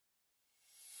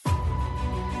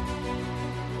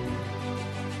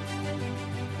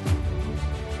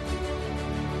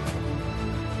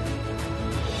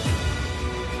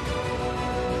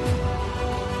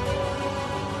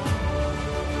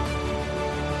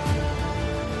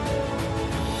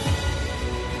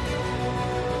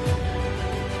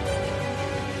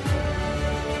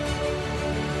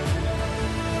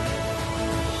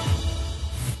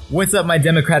What's up, my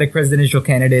Democratic presidential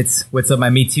candidates? What's up, my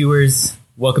Me Tooers?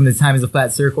 Welcome to Time is a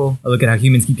Flat Circle, a look at how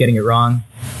humans keep getting it wrong.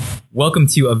 Welcome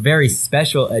to a very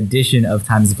special edition of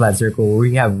Time is a Flat Circle, where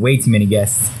we have way too many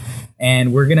guests.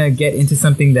 And we're going to get into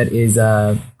something that is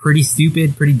pretty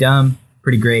stupid, pretty dumb,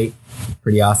 pretty great,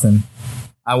 pretty awesome.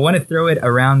 I want to throw it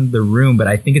around the room, but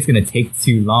I think it's going to take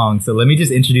too long. So let me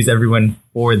just introduce everyone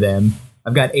for them.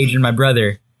 I've got Adrian, my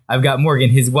brother. I've got Morgan,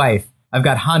 his wife. I've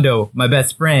got Hondo, my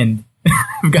best friend.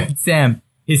 I've got Sam,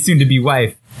 his soon-to-be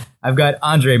wife. I've got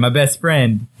Andre, my best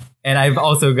friend. And I've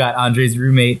also got Andre's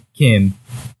roommate, Kim.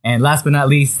 And last but not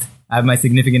least, I have my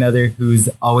significant other, who's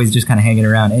always just kind of hanging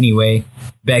around anyway,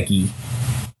 Becky.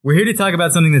 We're here to talk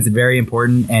about something that's very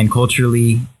important and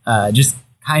culturally just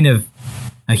kind of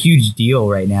a huge deal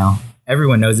right now.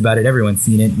 Everyone knows about it. Everyone's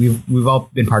seen it. We've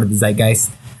all been part of the zeitgeist.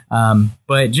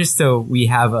 But just so we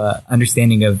have an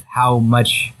understanding of how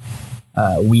much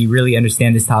we really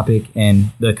understand this topic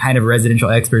and the kind of residential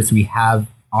experts we have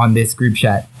on this group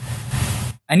chat,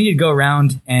 I need to go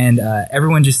around and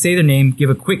everyone just say their name,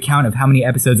 give a quick count of how many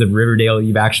episodes of Riverdale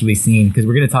you've actually seen, because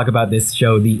we're going to talk about this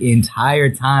show the entire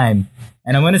time.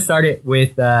 And I want to start it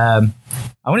with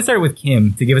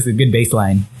Kim to give us a good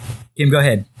baseline. Kim, go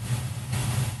ahead.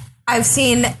 I've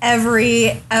seen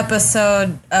every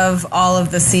episode of all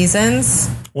of the seasons.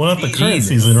 Well, not the current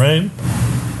season, right?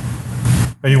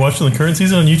 Are you watching the current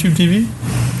season on YouTube TV?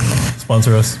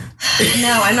 Sponsor us.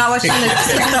 No, I'm not watching the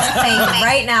current thing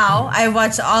right now. I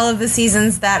watch all of the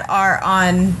seasons that are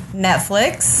on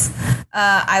Netflix.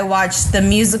 I watched the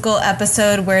musical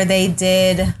episode where they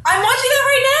did... I'm watching that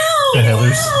right now! The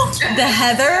Heathers. Wow. The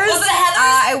Heathers. Was it Heathers?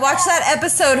 I watched that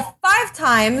episode 5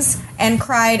 times and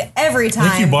cried every time. I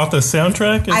think you bought the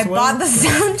soundtrack as well? I bought the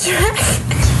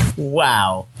soundtrack.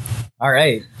 Wow. All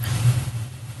right.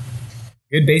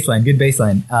 Good baseline.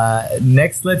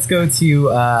 Next, let's go to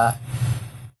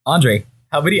Andre.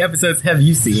 How many episodes have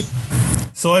you seen?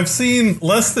 So I've seen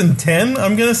less than 10,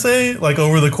 I'm going to say, like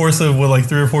over the course of,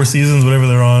 3 or 4 seasons, whatever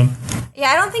they're on.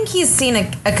 Yeah, I don't think he's seen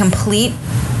a complete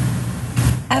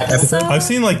episode. I've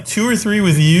seen like 2 or 3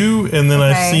 with you, and then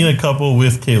I've seen a couple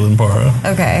with Caitlin Parra.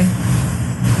 Okay.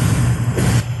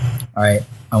 All right.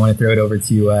 I want to throw it over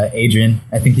to Adrian.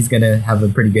 I think he's going to have a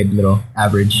pretty good little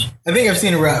average. I think I've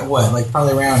seen around,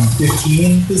 probably around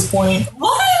 15 at this point.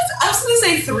 What? I was going to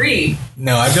say 3.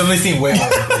 No, I've definitely seen way more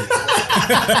than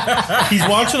 3. He's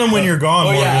watching them when you're gone,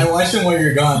 Oh, Morgan. yeah, I watched them while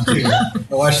you're gone, too.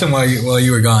 I watched them while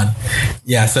you were gone.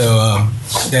 Yeah, so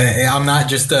I'm not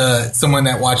just someone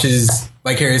that watches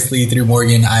vicariously through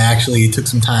Morgan. I actually took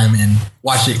some time and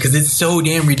watched it because it's so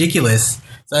damn ridiculous.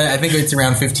 So I think it's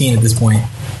around 15 at this point.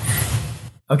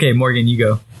 Okay, Morgan, you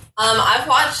go. I've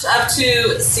watched up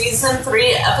to season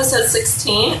 3, episode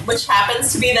 16, which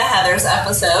happens to be the Heathers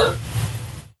episode.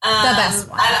 The best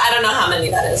one. I don't know how many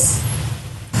that is.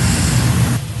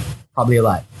 Probably a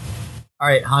lot. All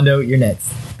right, Hondo, you're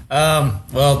next.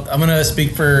 Well, I'm going to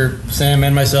speak for Sam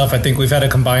and myself. I think we've had a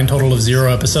combined total of 0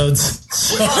 episodes.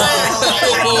 So.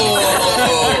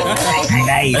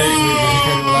 Nice.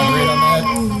 Elaborate on that?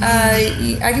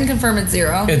 I can confirm it's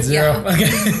 0. It's 0? Yeah.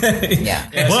 Okay. Yeah.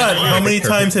 But how many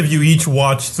times have you each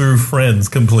watched through Friends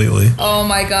completely? Oh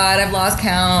my god, I've lost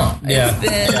count. Yeah. It's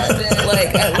been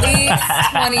like at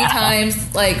least 20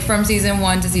 times, like from season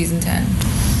 1 to season 10.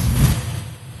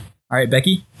 All right,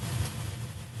 Becky.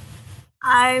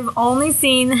 I've only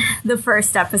seen the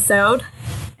first episode,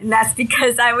 and that's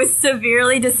because I was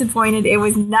severely disappointed. It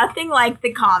was nothing like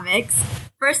the comics.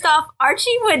 First off,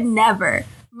 Archie would never.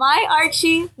 My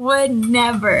Archie would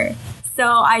never. So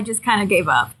I just kind of gave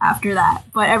up after that.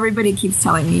 But everybody keeps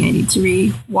telling me I need to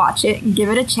re-watch it and give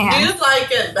it a chance. You'd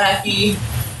like it, Becky.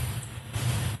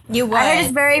 You would. I heard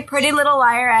it's very Pretty Little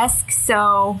Liar-esque,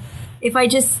 so if I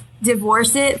just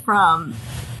divorce it from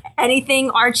anything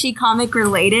Archie comic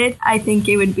related, I think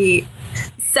it would be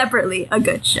separately a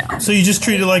good show. So you just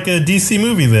treat it like a DC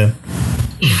movie then?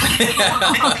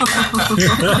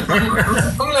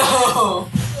 No.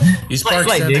 You sparked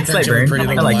Slight dig, slight burn. Pretty I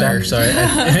Little like Liar. that. Sorry.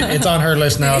 It's on her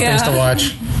list now. Yeah. Things to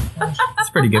watch. That's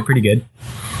pretty good.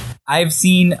 I've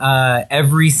seen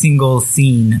every single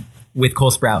scene with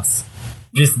Cole Sprouse.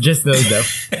 Just those, though.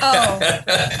 Oh.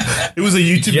 It was a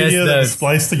YouTube video that was those.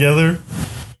 spliced together.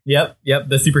 Yep,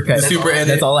 the supercut. The super edit.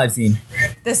 That's all I've seen.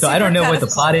 So I don't know what the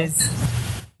supercut plot is.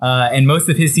 And most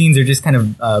of his scenes are just kind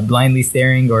of blindly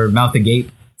staring or mouth agape.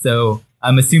 So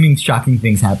I'm assuming shocking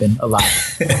things happen a lot.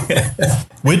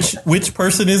 Which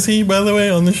person is he, by the way,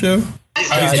 on the show? He's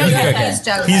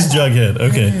Jughead. He's Jughead.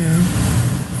 Okay.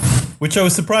 Mm-hmm. Which I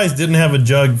was surprised didn't have a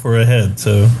jug for a head.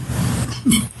 So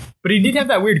But he did have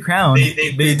that weird crown.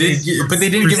 They did, but they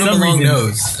didn't for give him a some long reason-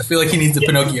 nose. I feel like he needs a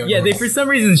Pinocchio. Yeah, they nose. for some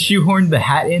reason shoehorned the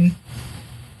hat in.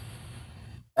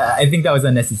 I think that was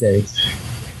unnecessary.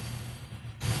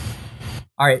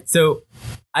 All right, so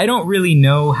I don't really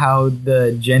know how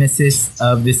the genesis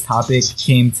of this topic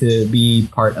came to be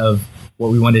part of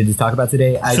what we wanted to talk about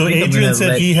today. So Adrian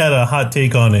said he had a hot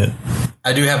take on it.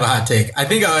 I do have a hot take. I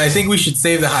think we should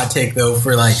save the hot take though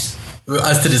for like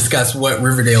us to discuss what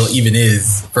Riverdale even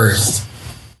is first.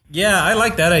 Yeah, I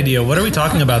like that idea. What are we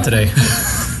talking about today?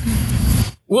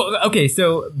 Well, okay,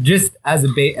 so just as a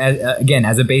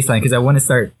baseline, because I want to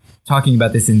start talking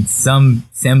about this in some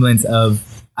semblance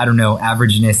of, I don't know,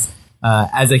 averageness.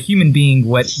 As a human being,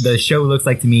 what the show looks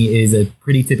like to me is a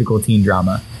pretty typical teen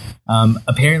drama.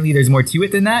 Apparently, there's more to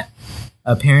it than that.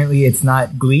 Apparently, it's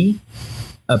not Glee.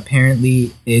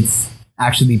 Apparently, it's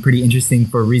actually pretty interesting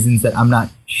for reasons that I'm not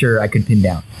sure I could pin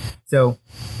down. So,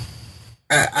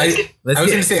 I was going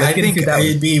to say, I think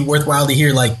it'd be worthwhile to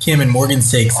hear like Kim and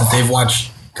Morgan's takes since they've watched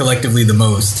collectively the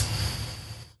most.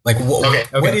 Like,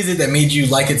 what is it that made you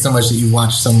like it so much that you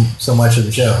watched so much of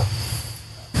the show?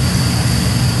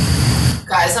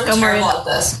 Guys, I'm terrible at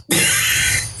this.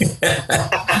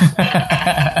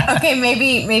 Okay,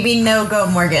 maybe no go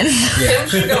Morgan. Kim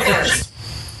should go first.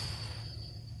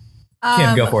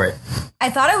 Kim, go for it. I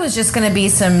thought it was just gonna be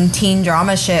some teen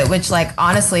drama shit, which like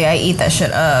honestly I eat that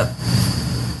shit up.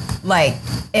 Like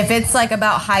if it's like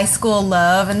about high school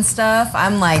love and stuff,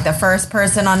 I'm like the first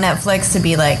person on Netflix to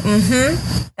be like,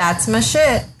 that's my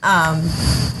shit.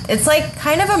 It's like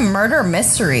kind of a murder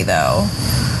mystery though.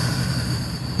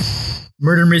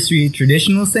 Murder mystery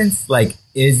traditional sense? Like,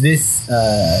 is this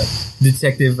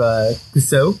Detective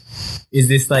Clouseau? Is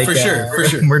this like For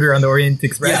sure. Murder on the Orient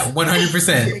Express? Yeah,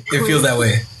 100%. It feels that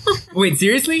way. Wait,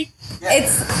 seriously?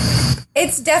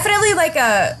 It's definitely like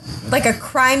a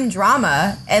crime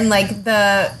drama, and like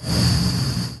the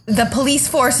police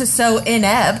force is so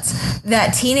inept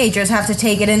that teenagers have to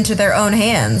take it into their own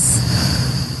hands.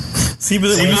 See, but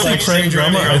when you say crime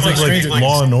drama, I think Stranger like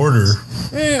Law and Order.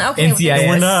 Okay, NCIS.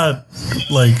 We're not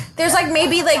like there's like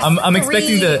maybe like I'm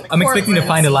expecting to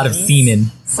find a lot of semen.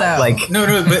 So Like, No,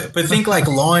 but think like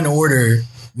Law and Order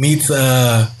meets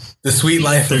The Sweet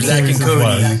Life of Zach and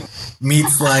Cody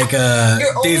meets like You're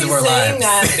Days only of Our saying Lives.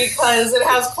 that because it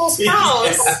has Cole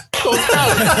Sprouse. call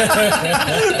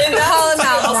him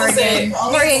out, Morgan.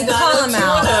 Morgan, call him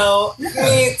out.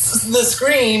 Meets The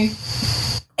Scream.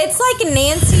 It's like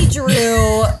Nancy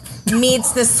Drew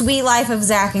meets The Sweet Life of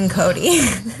Zach and Cody.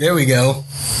 There we go.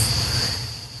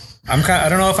 I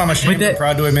don't know if I'm ashamed or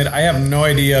proud to admit I have no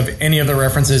idea of any of the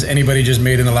references anybody just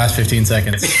made in the last 15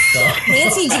 seconds. So.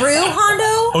 Nancy Drew,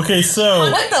 Hondo? okay. So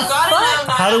What the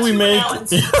fuck? how do we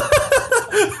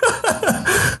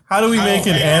make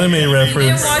an anime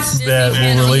reference watch Disney that will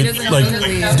Channel, he relate? doesn't Like know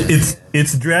movies.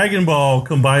 it's Dragon Ball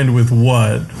combined with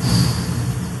what?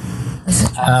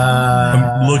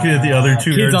 I'm looking at the other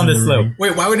two. Kids nerds on in the the Slope. room.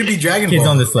 Wait, why would it be Dragon Kids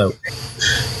Ball? on the Slope.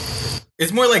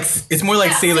 It's more like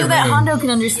Sailor so that Moon. Hondo can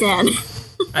understand.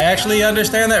 I actually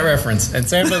understand that reference, and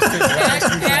Sam does too.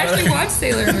 I actually watched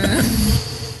Sailor Moon.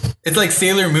 It's like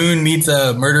Sailor Moon meets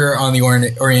Murder on the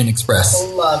Orient Express.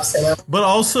 Love Sailor Moon. But But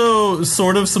also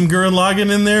sort of some Gurren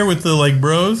Lagann in there with the like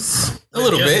bros. a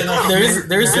little bit.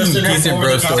 There is some decent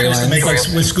bro storylines. Make like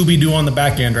with Scooby Doo on the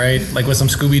back end, right? Like with some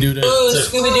Scooby Doo to. Ooh,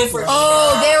 Scooby-Doo for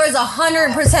Oh, there was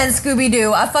 100%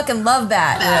 Scooby-Doo. I fucking love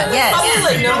that. Yes. Probably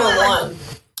like number one.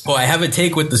 Oh, I have a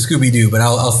take with the Scooby Doo, but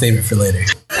I'll save it for later.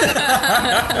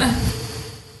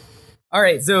 All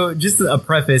right, so just a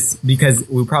preface, because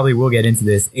we probably will get into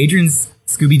this. Adrian's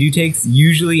Scooby-Doo takes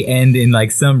usually end in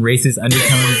like some racist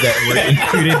undertones that were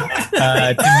included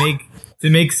to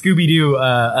make Scooby-Doo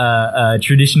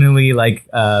traditionally like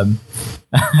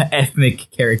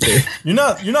ethnic character. You're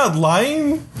not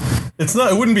lying. It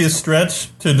wouldn't be a stretch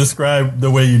to describe the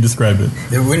way you describe it.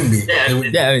 It wouldn't be. It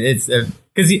wouldn't. Yeah, it's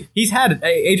because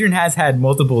Adrian has had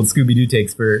multiple Scooby-Doo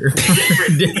takes for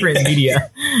different media.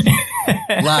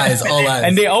 Lies, all lies.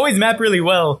 And they always map really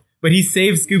well, but he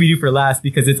saves Scooby-Doo for last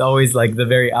because it's always like the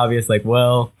very obvious, like,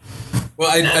 well,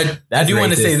 I That's do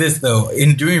want to racist. say this, though.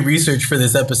 In doing research for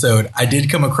this episode, I did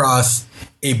come across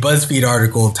a BuzzFeed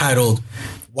article titled,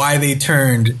 Why They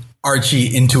Turned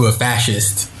Archie into a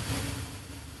Fascist.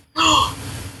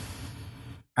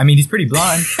 I mean, he's pretty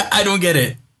blonde. I don't get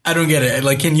it.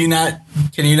 Like, can you not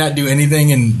do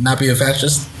anything and not be a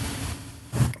fascist?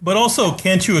 But also,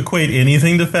 can't you equate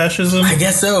anything to fascism? I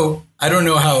guess so. I don't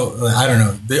know.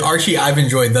 The Archie I've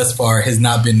enjoyed thus far has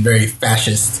not been very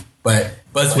fascist, but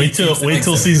BuzzFeed Wait till seems to think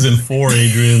so. season 4,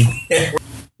 Adrian.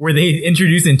 where they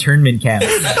introduce internment camps.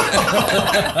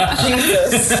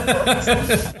 Jesus.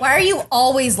 Why are you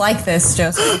always like this,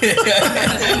 Joseph?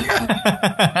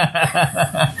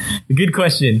 Good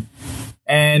question.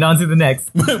 And on to the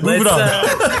next.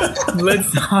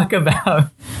 Let's talk about.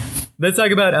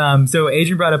 So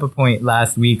Adrian brought up a point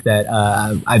last week that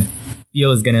I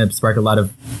feel is going to spark a lot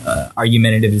of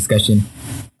argumentative discussion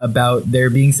about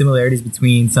there being similarities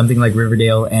between something like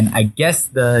Riverdale and I guess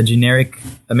the generic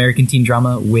American teen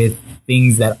drama with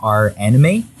things that are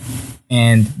anime,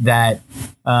 and that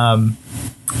I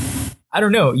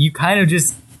don't know. You kind of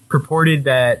just purported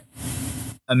that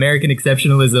American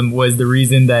exceptionalism was the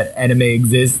reason that anime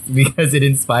exists because it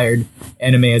inspired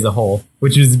anime as a whole,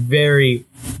 which is very,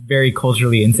 very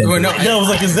culturally insensitive. I was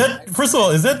like, is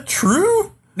that true?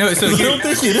 No, so I don't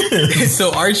think it is.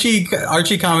 So Archie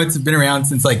comics have been around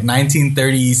since like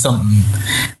 1930 something,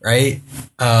 right?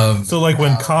 So like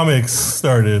when comics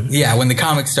started. Yeah, when the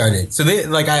comics started. So they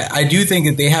like I do think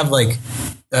that they have like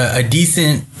a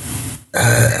decent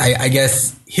I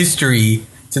guess history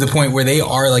to the point where they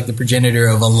are like the progenitor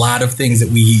of a lot of things that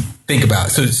we think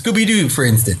about. So Scooby-Doo, for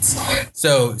instance.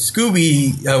 So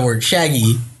Scooby or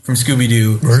Shaggy from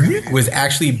Scooby-Doo was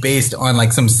actually based on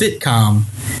like some sitcom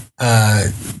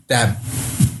that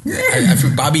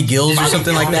Bobby Gills or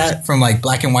something like that from like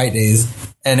black and white days.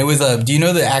 And it was do you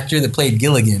know the actor that played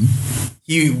Gilligan?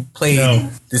 He played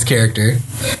this character.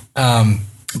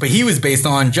 But he was based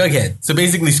on Jughead. So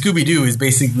basically Scooby-Doo is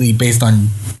basically based on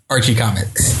Archie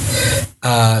comics.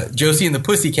 Josie and the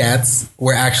Pussycats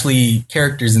were actually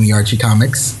characters in the Archie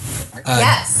comics.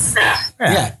 Yes.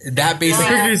 Yeah, that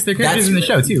basically they're characters in the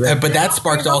show too, right? But that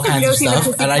sparked all kinds of stuff,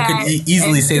 and I could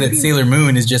easily say that Sailor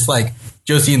Moon is just like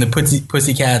Josie and the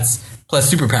Pussycats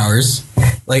plus superpowers.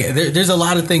 Like there's a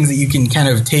lot of things that you can kind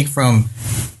of take from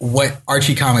what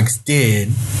Archie comics did,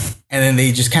 and then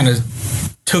they just kind of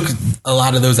took a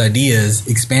lot of those ideas,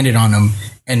 expanded on them,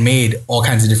 and made all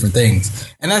kinds of different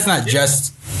things. And that's not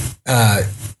just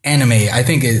anime. I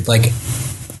think it like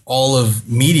all of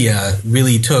media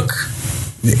really took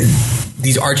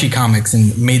these Archie comics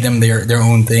and made them their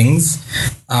own things.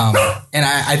 And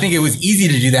I think it was easy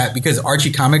to do that because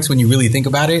Archie comics, when you really think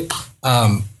about it,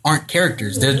 aren't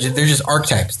characters. They're just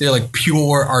archetypes. They're like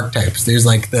pure archetypes. There's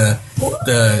like the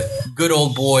good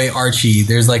old boy Archie.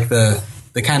 There's like the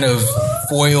kind of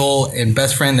foil and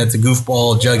best friend that's a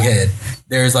goofball Jughead.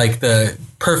 There's like the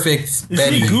perfect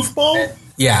Betty. Is he goofball?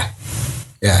 Yeah.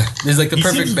 Yeah. There's like the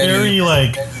perfect seems Betty. Very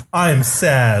like I'm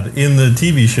sad in the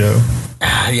TV show.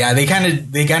 Yeah, they kind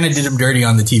of did him dirty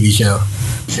on the TV show.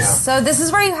 So this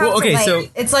is where you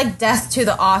have it's like death to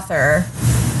the author,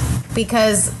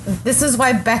 because this is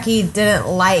why Becky didn't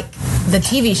like the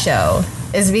TV show,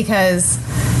 is because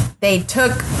they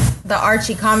took the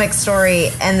Archie comic story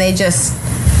and they just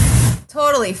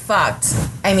totally fucked.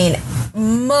 I mean,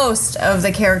 most of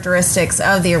the characteristics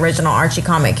of the original Archie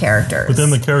comic characters. But then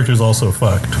the characters also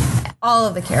fucked. All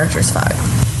of the characters fucked.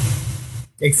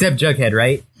 Except Jughead,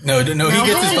 right? No, he gets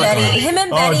his fuck on. Him and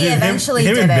Betty eventually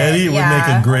him did and Betty it. would make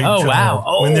a great Oh, show wow.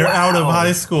 Oh, when they're wow. out of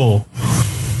high school.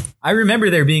 I remember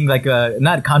there being like a,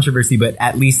 not controversy, but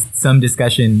at least some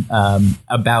discussion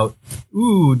about,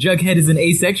 Jughead is an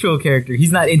asexual character.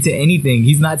 He's not into anything.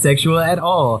 He's not sexual at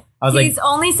all. I was He's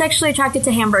only sexually attracted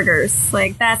to hamburgers.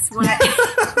 Like, that's what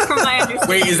from my understanding.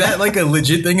 Wait, is that like a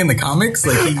legit thing in the comics?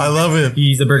 Like, I love it.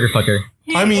 he's a burger fucker.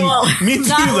 I mean, me too,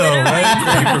 not though, literally.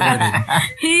 right?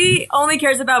 He only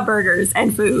cares about burgers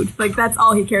and food. Like, that's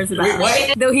all he cares about. Wait,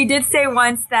 what? Though he did say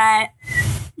once that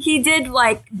he did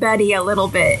like Betty a little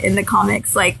bit in the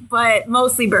comics, like, but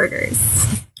mostly burgers.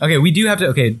 Okay, we do have to.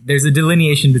 Okay, there's a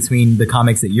delineation between the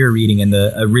comics that you're reading and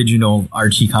the original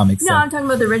Archie comics. No, I'm talking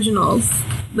about the originals.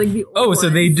 Like the old so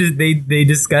ones. they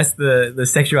discussed the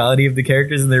sexuality of the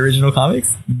characters in the original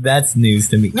comics? That's news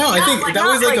to me. no, I think Like, that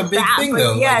not was like a big that, thing, but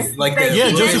though. Yes, like that Yeah,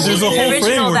 he Joseph, was there's a the whole original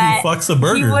frame where he that fucks a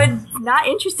burger. He would not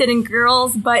interested in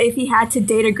girls, but if he had to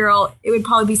date a girl, it would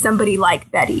probably be somebody like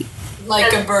Betty.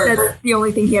 Like a bird. That's the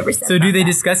only thing he ever said. So do about they that.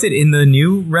 discuss it in the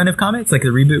new run of comics, like the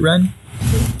reboot run?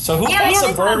 So who Yeah, fucks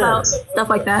they a talk burger? about stuff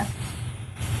like that.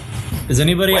 Does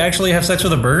anybody actually have sex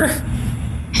with a burger?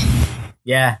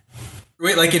 Yeah.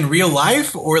 Wait, like in real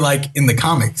life or like in the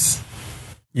comics?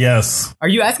 Yes. Are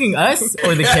you asking us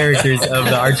or the characters of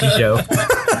the Archie show?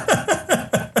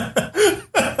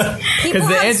 Because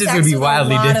the answers would be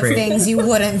wildly different. Of things you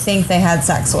wouldn't think they had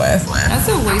sex with. That's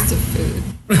a waste of food.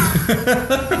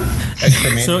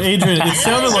 So, Adrian, it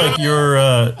sounded like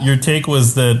your take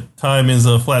was that time is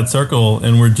a flat circle,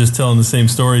 and we're just telling the same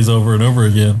stories over and over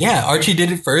again. Yeah, Archie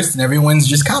did it first, and everyone's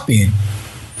just copying.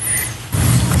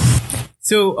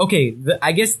 So, okay,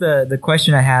 I guess the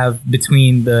question I have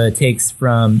between the takes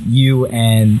from you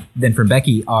and then from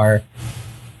Becky are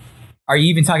you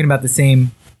even talking about the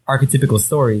same archetypical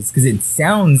stories? Because it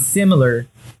sounds similar,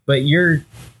 but you're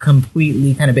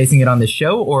completely kind of basing it on the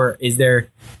show, or is there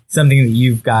something that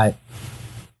you've got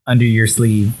under your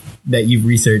sleeve that you've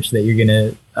researched that you're going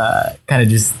to kind of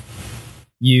just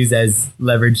use as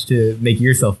leverage to make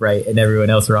yourself right and everyone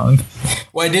else wrong?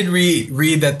 Well, I did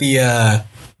read that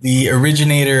the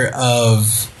originator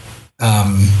of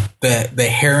the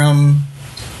harem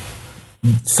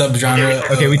subgenre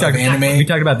of anime. We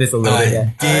talked about this a little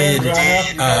bit. Did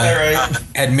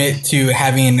admit to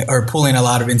having or pulling a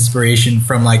lot of inspiration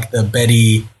from like the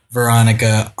Betty,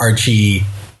 Veronica, Archie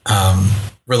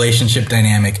relationship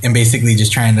dynamic, and basically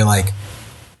just trying to like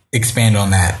expand on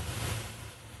that.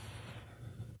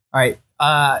 All right,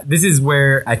 this is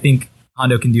where I think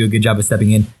Hondo can do a good job of stepping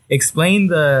in. Explain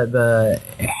the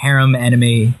harem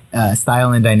anime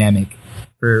style and dynamic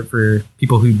for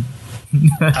people who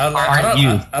aren't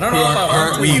you. I don't know if I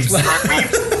want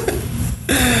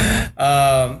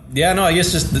to. I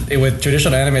guess just with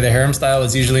traditional anime, the harem style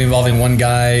is usually involving one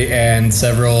guy and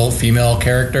several female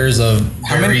characters of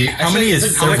how many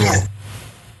is several?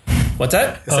 What's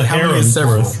that? How many is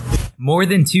several? More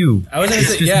than two. I was going to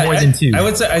say, more than two. I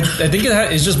would say, I think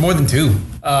it's just more than two.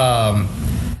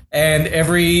 And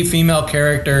every female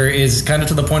character is kind of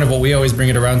to the point of what we always bring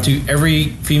it around to. Every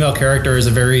female character is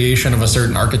a variation of a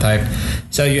certain archetype.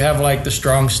 So you have like the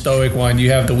strong stoic one,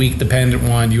 you have the weak dependent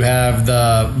one, you have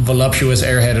the voluptuous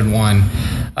airheaded one.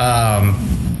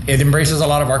 It embraces a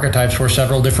lot of archetypes where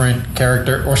several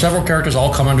characters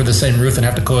all come under the same roof and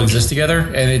have to coexist together.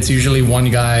 And it's usually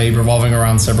one guy revolving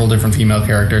around several different female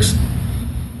characters.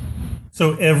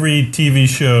 So every TV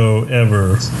show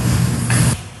ever.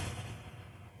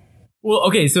 Well,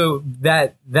 okay, so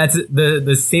that's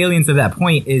the salience of that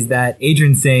point is that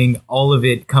Adrian's saying all of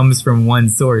it comes from one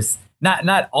source.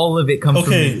 Not all of it comes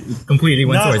from completely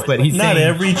one source, but he's not saying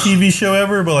every TV show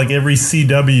ever, but like every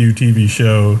CW TV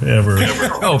show ever.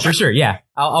 Oh, for sure, yeah,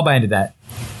 I'll buy into that.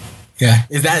 Yeah,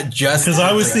 is that just because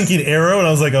I was thinking Arrow, and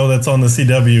I was like, oh, that's on the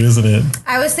CW, isn't it?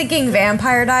 I was thinking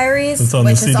Vampire Diaries, it's on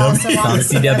which the is CW. also on the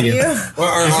CW.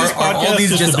 Are all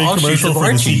these just offshoots of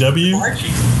Archie? CW?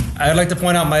 I'd like to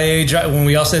point out my age. When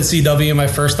we all said CW, my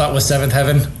first thought was Seventh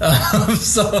Heaven.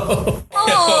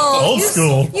 Old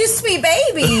school. You sweet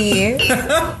baby.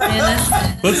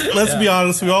 Let's be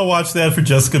honest. We all watched that for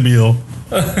Jessica Biel.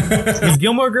 Was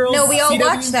Gilmore Girls? No, we all CW?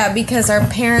 watched that because our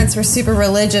parents were super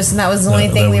religious, and that was the only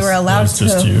thing we were allowed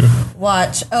to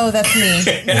watch. Oh, that's me.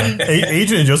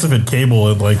 Adrian and Joseph had cable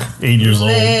at like 8 years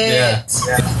old.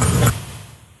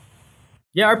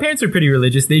 Yeah, our parents were pretty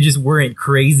religious. They just weren't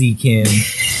crazy, Kim.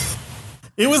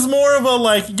 It was more of a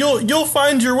like you'll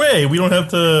find your way. We don't have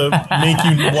to make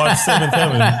you watch Seventh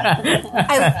Heaven.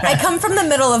 I come from the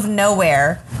middle of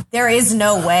nowhere. There is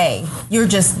no way. You're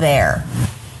just there.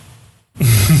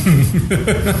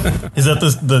 Is that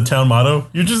the town motto?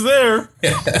 You're just there.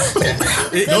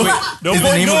 No point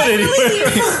going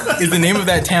anywhere. Is the name of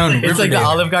that town Riverdale? It's like the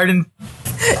Olive Garden.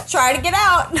 Try to get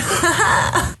out.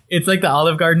 It's like the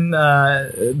Olive Garden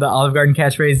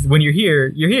catchphrase. When you're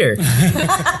here, you're here.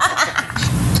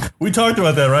 We talked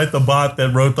about that, right? The bot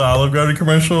that wrote the Olive Garden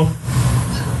commercial.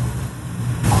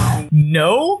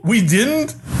 No, we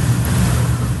didn't.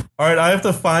 All right, I have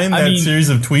to find that series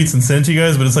of tweets and send it to you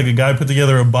guys, but it's like a guy put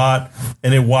together a bot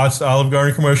and it watched Olive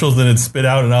Garden commercials, then it spit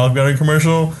out an Olive Garden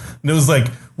commercial. And it was like,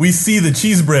 we see the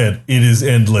cheese bread. It is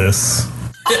endless.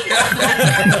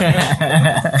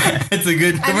 It's a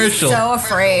good commercial. I'm so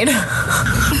afraid.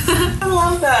 I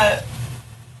love that.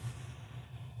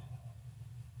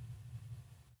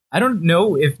 I don't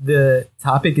know if the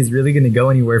topic is really going to go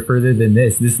anywhere further than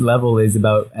this. This level is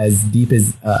about as deep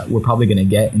as we're probably going to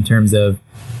get in terms of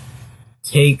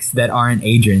takes that aren't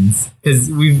Adrian's. Because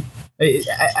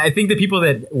I think the people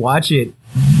that watch it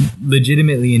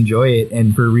legitimately enjoy it,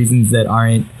 and for reasons that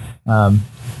aren't, I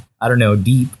don't know,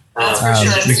 deep.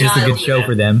 It's just a good show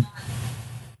for them.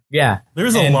 Yeah.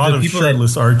 There's a lot of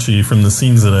shirtless Archie from the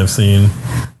scenes that I've seen.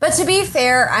 But to be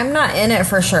fair, I'm not in it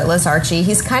for shirtless Archie.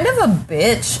 He's kind of a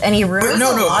bitch, and he ruins a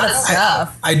lot of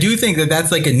stuff. I do think that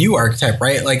that's like a new archetype,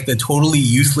 right? Like the totally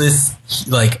useless,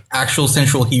 like actual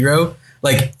central hero.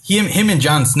 Like him and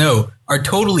Jon Snow are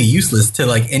totally useless to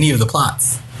like any of the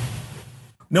plots.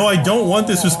 No, I don't want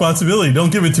this responsibility.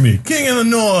 Don't give it to me. King of the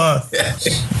North.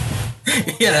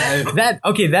 Yeah,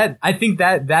 I think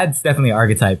that's definitely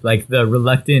archetype, like the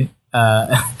reluctant,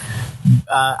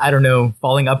 I don't know,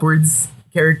 falling upwards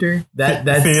character.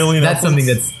 That's something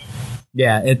that's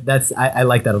Yeah, I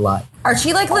like that a lot.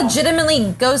 Archie like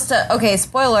legitimately goes to. Okay,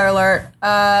 spoiler alert.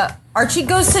 Archie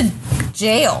goes to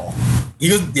jail. He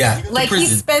goes, yeah, Like to he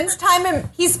prison. spends time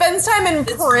in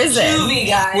prison. Juvie,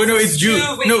 guys. Well, no, it's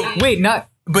Juvie. No, Wait, not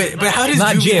but how does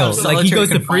not juvie jail. have Like he solitary goes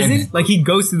to prison. confinement? Like he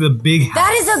goes to the big house.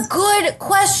 That is a good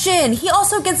question. He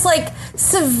also gets like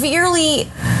severely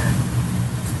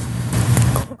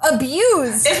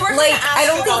abused. If we're Like gonna ask I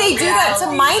don't think they do that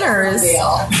to minors.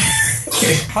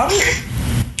 How did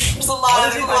There's a lot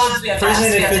of questions we have to ask.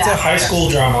 prison if it's a high school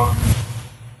drama?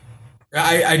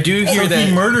 I do hear So that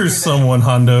he murders someone,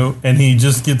 Hondo, and he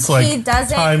just gets like He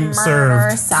doesn't time murder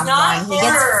served. someone. Not He gets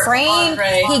murder, framed.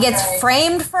 Andre. He gets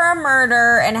framed for a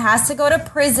murder and has to go to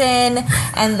prison.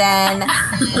 And then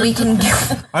we can.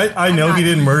 I know he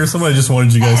didn't murder someone. I just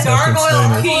wanted you guys to have to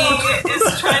Gargoyle explain it. King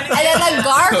is trying to And then the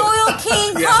Gargoyle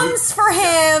King comes for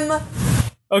him.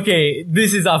 Okay,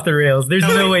 this is off the rails. There's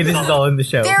no way this is all in the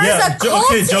show. There is Yeah, a cult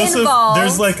Joseph. involved.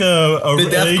 There's like The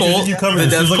death cult. you cover The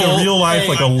this. There's death like cult. a real life,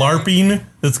 like a LARPing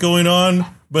that's going on,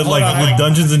 but like on, hold with on.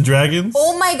 Dungeons and Dragons.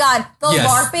 Oh my god, the Yes.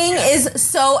 LARPing is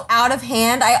so out of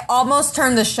hand. I almost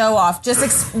turned the show off just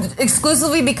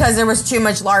exclusively because there was too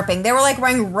much LARPing. They were like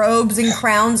wearing robes and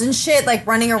crowns and shit, like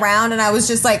running around, and I was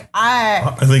just like,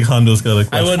 I think Hondo's got a I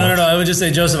question. would no. I would just say,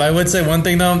 Joseph. I would say one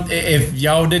thing though. If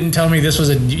y'all didn't tell me this was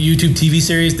a YouTube TV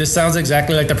series, this sounds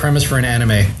exactly like the premise for an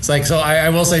anime. It's like so. I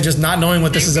will say, just not knowing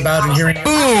what this is about and hearing.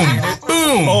 boom.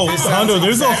 Oh, Hondo,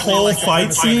 there's a whole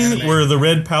fight scene where the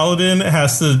Red Paladin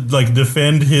has to like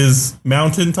defend his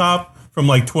mountaintop from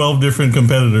like 12 different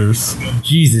competitors.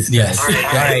 Jesus. Yes. Christ.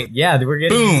 All right. Yeah, we're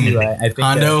getting Boom. into. I think.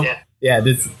 Hondo. Yeah.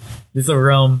 This is a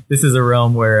realm. This is a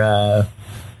realm where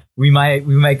we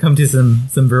might come to some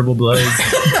verbal blows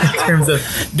in terms of.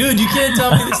 Dude, you can't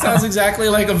tell me this sounds exactly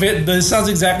like this sounds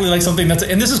exactly like something that's,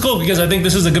 and this is cool because I think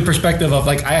this is a good perspective of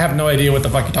like I have no idea what the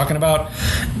fuck you're talking about.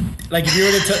 Like if you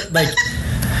were to like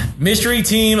mystery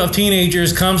team of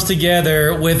teenagers comes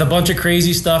together with a bunch of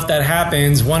crazy stuff that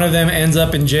happens. One of them ends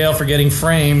up in jail for getting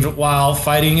framed while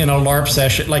fighting in a LARP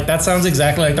session. Like that sounds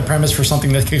exactly like the premise for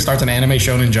something that kickstarts an anime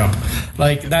Shonen Jump.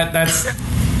 Like that's.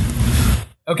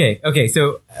 Okay.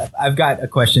 So I've got a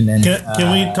question then.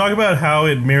 Can we talk about how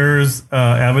it mirrors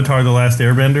Avatar: The Last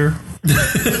Airbender?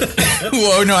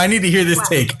 Whoa, no, I need to hear this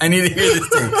take.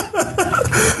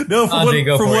 No, from Andre,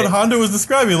 go for what it. Hondo was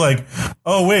describing, like,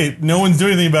 oh wait, no one's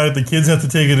doing anything about it. The kids have to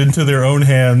take it into their own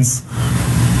hands.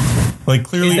 Like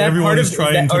clearly, Is that everyone part is of-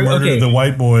 trying is to that- murder okay. the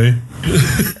white boy.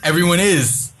 Everyone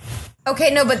is.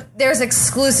 Okay, no, but there's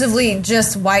exclusively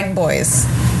just white boys.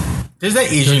 There's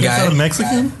that Asian It's not a guy.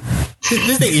 Mexican.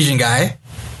 There's the Asian guy.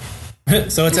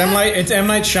 So it's M. Night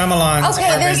Shyamalan.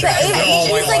 Okay, there's the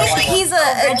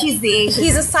Asian. Reggie's the Asian.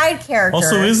 He's a side character.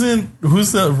 Also,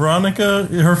 who's the Veronica?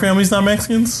 Her family's not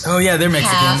Mexicans. Oh yeah, they're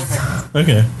Mexican. Half.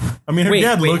 Okay, I mean her Wait,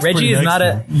 dad looks Reggie pretty is not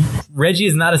Mexican. Reggie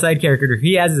is not a side character.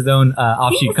 He has his own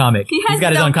offshoot comic. He has He's got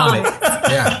his his own own comic.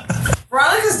 Yeah.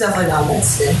 Veronica's definitely not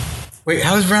Mexican. Wait,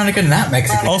 how is Veronica not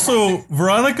Mexican? Also,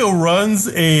 Veronica runs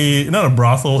not a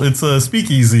brothel. It's a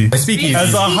speakeasy. A speakeasy.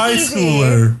 As a high Speakeasy.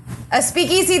 schooler. A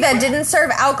speakeasy that didn't serve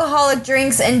alcoholic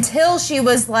drinks until she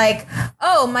was like,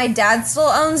 oh, my dad still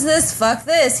owns this. Fuck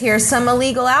this. Here's some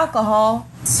illegal alcohol.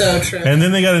 So true. And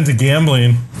then they got into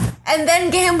gambling. And then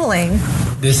gambling.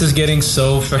 This is getting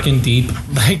so freaking deep.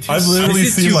 Like I've literally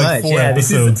This is seen too like much. 4 Yeah,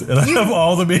 this is- episodes, and I have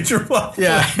all the major plot.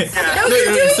 Yeah. No,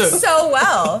 you're doing so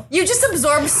well. You just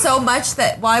absorbed so much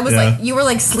that while I was Yeah. like, you were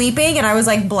like sleeping and I was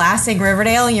like blasting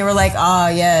Riverdale and you were like, ah,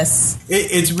 yes.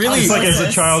 It's really It's like as a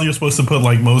this? child, you're supposed to put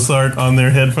like Mozart on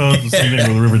their headphones and sing it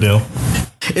with Riverdale.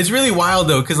 It's really wild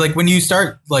though, because like when you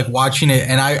start like watching it,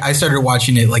 and I started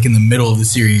watching it like in the middle of the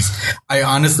series, I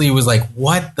honestly was like,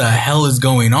 what the hell is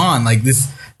going on? Like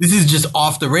this is just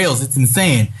off the rails. It's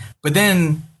insane. But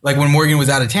then like when Morgan was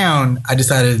out of town, I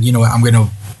decided, you know what, I'm going to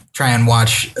try and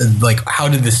watch like how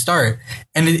did this start?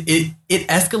 And it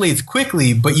escalates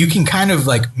quickly, but you can kind of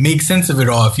like make sense of it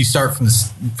all if you start from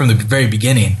the very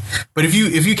beginning. But if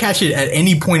you catch it at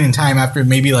any point in time after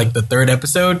maybe like the third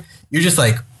episode, you're just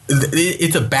like,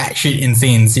 it's a batshit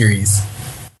insane series.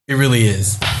 It really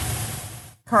is.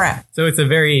 Correct. So it's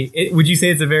would you say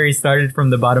it's a very started from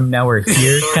the bottom, now we're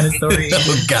here kind of story?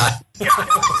 Oh God.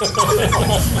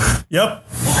 Yep.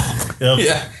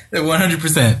 Yeah,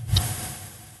 100%.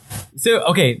 So,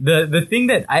 okay, the thing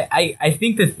that I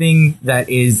think the thing that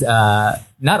is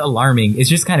not alarming, is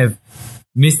just kind of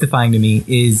mystifying to me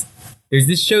is there's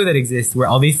this show that exists where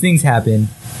all these things happen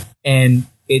and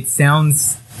it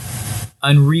sounds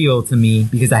unreal to me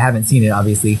because I haven't seen it,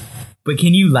 obviously. But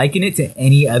can you liken it to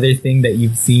any other thing that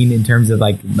you've seen in terms of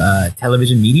like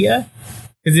television media?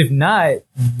 Because if not,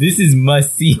 this is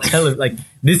must see television. Like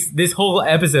this whole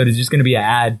episode is just going to be an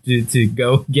ad to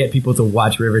go get people to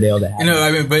watch Riverdale.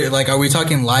 I mean, but like, are we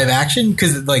talking live action?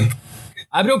 Because like,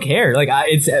 I don't care. Like,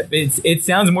 it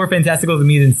sounds more fantastical to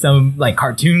me than some like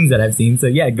cartoons that I've seen. So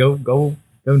yeah, go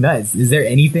nuts. Is there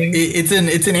anything? It's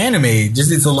an anime.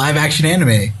 It's a live action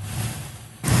anime.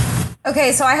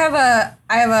 Okay, so I have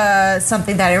a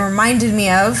something that it reminded me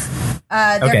of.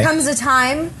 There comes a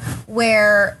time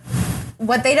where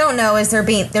what they don't know is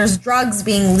there's drugs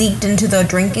being leaked into the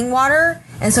drinking water,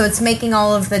 and so it's making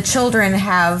all of the children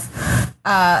have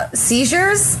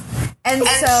seizures. And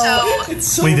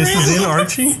so wait, this is in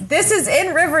Archie? This is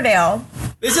in Riverdale.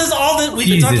 This is all that we've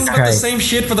been talking about the same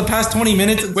shit for the past 20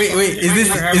 minutes. Wait, is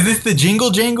this the Jingle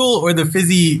Jangle or the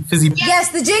fizzy? Yes,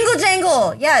 the Jingle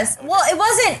Jangle. Yes. Well, it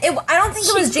wasn't. I don't think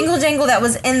it was Jingle Jangle that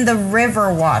was in the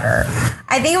river water.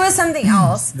 I think it was something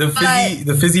else.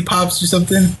 The fizzy pops or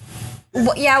something.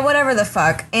 Yeah, whatever the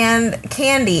fuck. And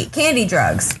candy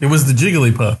drugs. It was the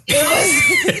Jigglypuff.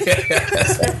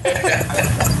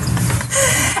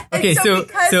 Okay,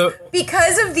 so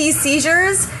because of these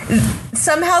seizures,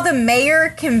 somehow the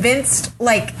mayor convinced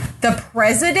like the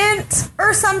president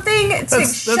or something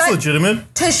that's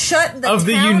legitimate to shut the of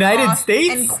the town United off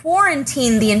States and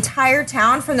quarantine the entire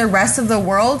town from the rest of the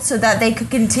world so that they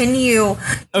could continue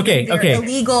their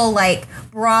illegal like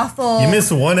brothel. You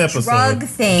missed one episode. Drug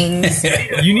things.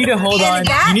 You need to hold on.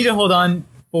 You need to hold on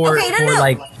for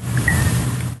like.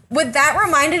 What that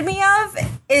reminded me of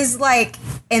is like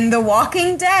in The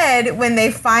Walking Dead when they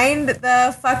find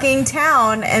the fucking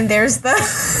town and there's the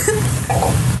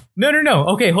No.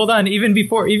 Okay, hold on. Even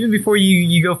before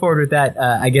you go forward with that,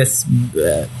 I guess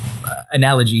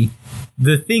analogy.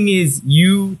 The thing is,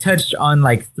 you touched on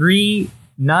like 3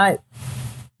 not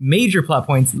major plot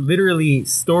points, literally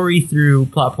story through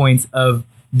plot points of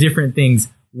different things.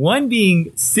 One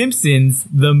being Simpsons,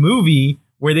 the movie,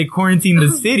 where they quarantine the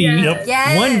city. Yep.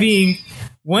 Yes.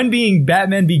 One being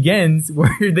Batman Begins,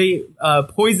 where they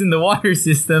poison the water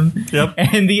system. Yep.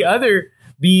 And the other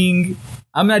being,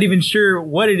 I'm not even sure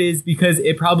what it is because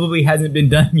it probably hasn't been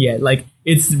done yet. Like,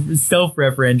 it's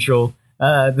self-referential.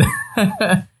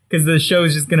 Because the show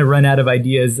is just going to run out of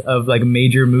ideas of like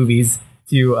major movies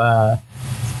to, I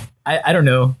don't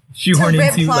know, shoehorn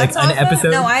into like an episode.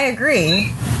 No, I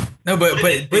agree. No, but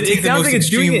it sounds like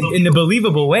it's doing it in a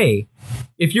believable way.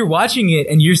 If you're watching it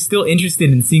and you're still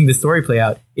interested in seeing the story play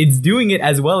out, it's doing it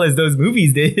as well as those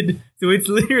movies did. So it's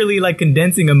literally like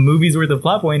condensing a movie's worth of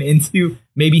plot point into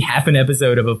maybe half an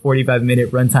episode of a 45-minute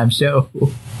runtime show.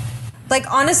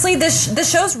 Like, honestly, the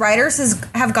show's writers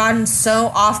have gotten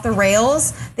so off the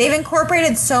rails. They've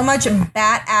incorporated so much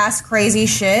bat-ass crazy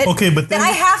shit. Okay, but then that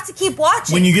I have to keep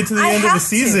watching. When you get to the end of the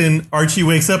season, Archie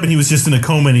wakes up and he was just in a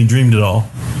coma and he dreamed it all.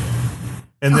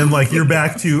 And then, you're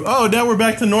back to, now we're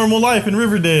back to normal life in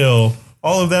Riverdale.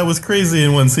 All of that was crazy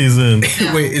in one season.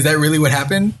 Wait, is that really what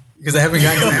happened? Because I haven't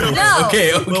gotten to No.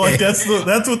 Okay. Well, that's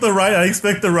what I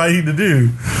expect the writing to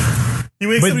do. He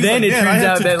wakes up and then he's it turns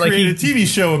out that create a TV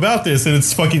show about this, and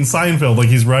it's fucking Seinfeld. Like,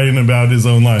 he's writing about his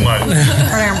own life.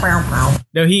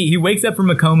 No, he wakes up from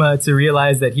a coma to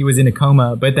realize that he was in a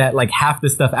coma, but that like half the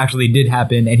stuff actually did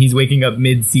happen, and he's waking up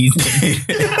mid-season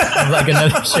of like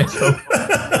another show.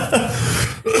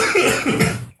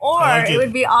 Or it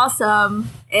would be awesome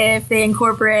if they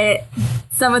incorporate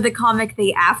some of the comic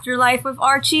The Afterlife of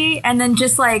Archie, and then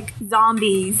just like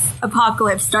zombies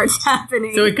apocalypse starts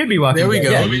happening. So it could be Walking Dead. There we go.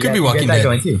 Yeah, It could be Walking Dead.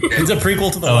 It's a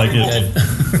prequel to the I like Walking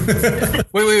it. Dead.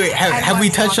 Wait. Have we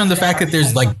touched on the fact that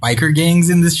there's like biker gangs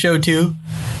in this show too?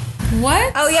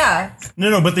 What? Oh, yeah.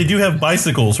 No, but they do have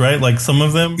bicycles, right? Like, some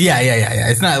of them? Yeah.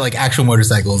 It's not like actual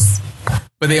motorcycles.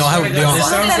 But they all have. This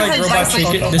sounds like Robot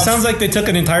Chicken. This sounds like they took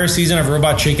an entire season of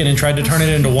Robot Chicken and tried to turn it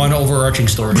into one overarching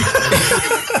story.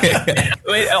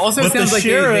 It also But sounds the like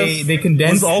sheriff they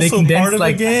condensed. was also they condensed, part of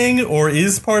like, a gang, or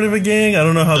is part of a gang. I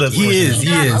don't know how that's He working is. out. He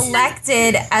Got is.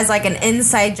 elected as like an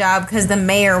inside job because the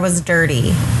mayor was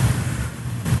dirty.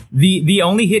 The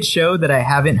only hit show that I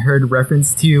haven't heard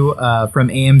reference to from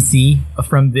AMC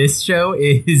from this show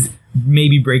is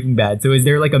maybe Breaking Bad. So is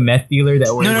there like a meth dealer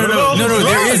that works? No.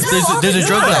 There is. There's a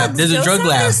drug lab. There's a drug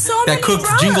lab that cooks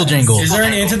Jingle Jangle. Is there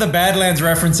an Into the Badlands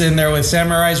reference in there with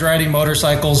samurais riding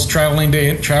motorcycles, traveling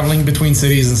between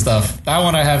cities and stuff? That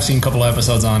one I have seen a couple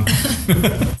episodes on.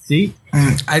 See,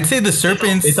 I'd say the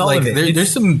serpents. It's all like of it.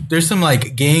 there's some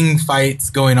like gang fights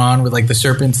going on with like the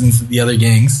serpents and the other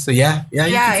gangs. So yeah. You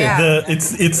could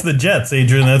say- It's the Jets,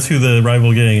 Adrian. That's who the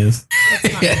rival gang is.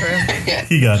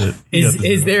 He got it.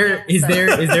 Is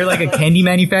there like a candy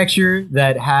manufacturer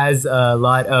that has a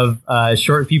lot of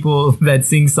short people that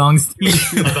sing songs to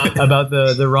you about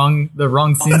the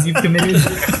wrong sins you've committed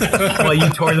while you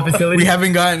tour the facility? We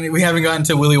haven't gotten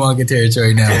to Willy Wonka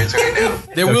territory now.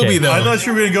 There will be though. I thought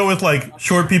you were going to go with like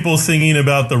short people singing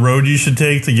about the road you should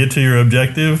take to get to your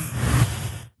objective.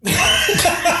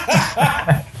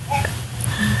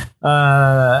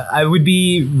 I would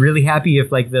be really happy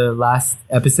if like the last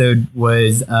episode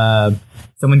was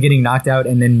someone getting knocked out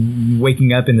and then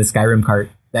waking up in the Skyrim cart.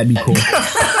 That'd be cool.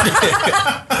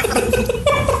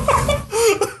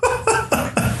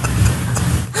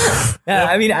 Yeah,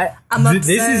 I mean,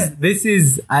 this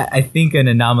is I think an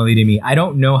anomaly to me. I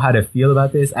don't know how to feel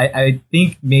about this. I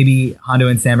think maybe Hondo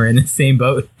and Sam are in the same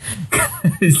boat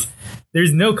because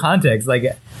there's no context.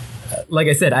 Like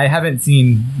I said, I haven't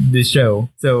seen this show,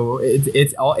 so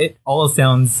it all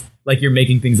sounds like you're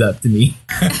making things up to me.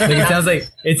 Like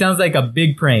it sounds like a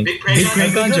big prank. Big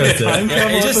prank on Joseph.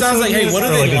 It just sounds like, hey, what do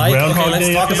they like? Okay, let's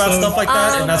talk about stuff like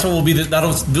that, and that's what will be.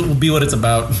 That'll be what it's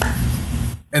about.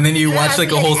 And then you watch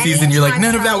like a whole season, you're like,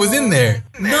 none of that was in there.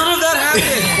 None of that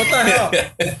happened.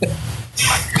 What the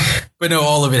hell? But no,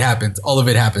 all of it happens. All of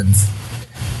it happens.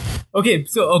 Okay,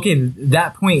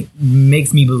 that point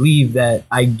makes me believe that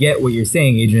I get what you're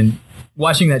saying, Adrian.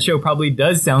 Watching that show probably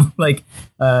does sound like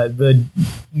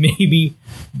maybe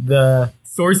the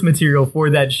source material for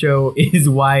that show is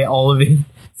why all of it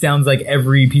sounds like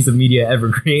every piece of media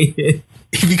ever created.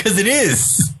 Because it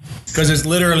is. Because it's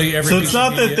literally every. So it's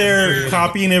not that they're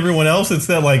copying everyone else. It's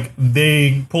that like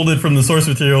they pulled it from the source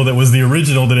material that was the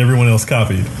original that everyone else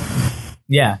copied.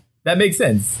 Yeah, that makes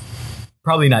sense.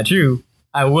 Probably not true.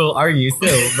 I will argue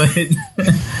still,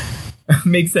 but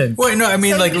makes sense. Wait, no, I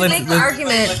mean, So like, you can make the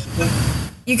argument.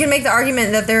 You can make the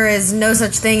argument that there is no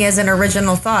such thing as an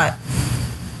original thought.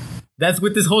 That's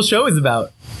what this whole show is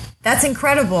about. That's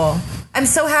incredible. I'm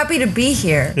so happy to be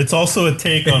here. It's also a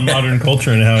take on modern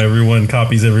culture and how everyone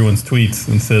copies everyone's tweets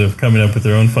instead of coming up with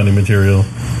their own funny material.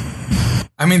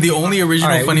 I mean, the only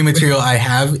original funny material I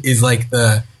have is like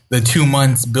the 2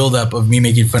 months buildup of me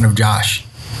making fun of Josh.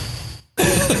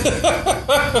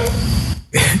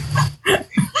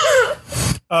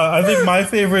 I think my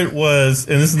favorite was,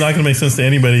 and this is not going to make sense to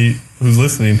anybody who's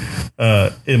listening,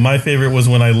 my favorite was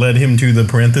when I led him to the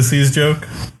parentheses joke.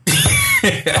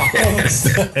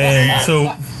 And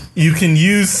so you can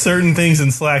use certain things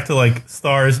in Slack to like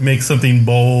stars make something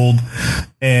bold,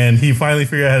 and he finally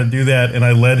figured out how to do that, and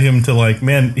I led him to like,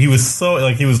 man, he was so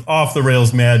like, he was off the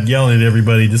rails mad, yelling at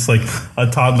everybody, just like a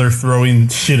toddler throwing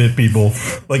shit at people,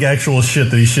 like actual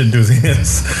shit that he shouldn't do his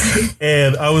hands.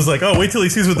 And I was like, oh, wait till he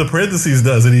sees what the parentheses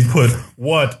does, and he put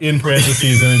what in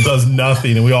parentheses and it does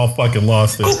nothing, and we all fucking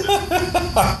lost it.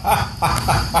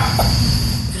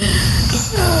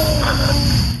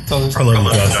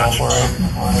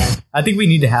 I think we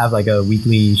need to have like a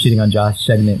weekly shitting on Josh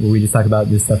segment where we just talk about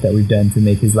the stuff that we've done to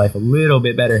make his life a little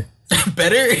bit better.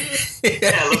 Better?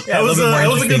 That was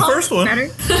a good first one.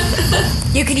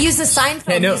 You could use the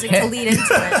Seinfeld music to lead into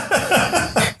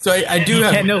it. So I do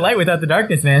have... Can't know light without the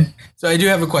darkness, man. So I do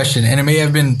have a question, and it may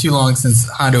have been too long since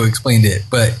Hondo explained it,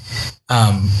 but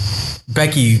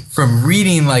Becky, from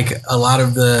reading like a lot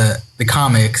of the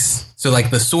comics, so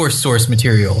like the source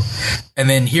material, and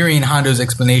then hearing Hondo's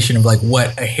explanation of like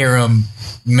what a harem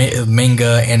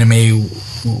manga, anime,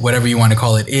 whatever you want to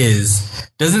call it is,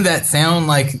 doesn't that sound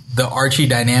like the Archie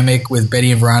dynamic with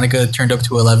Betty and Veronica turned up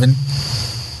to 11?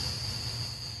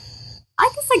 I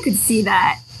guess I could see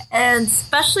that. And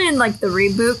especially in like the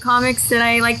reboot comics that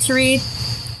I like to read,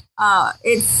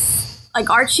 it's like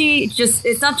Archie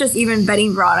it's not just even Betty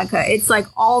and Veronica. It's like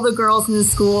all the girls in the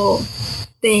school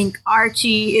think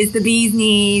Archie is the bee's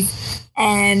knees,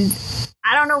 and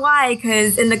I don't know why,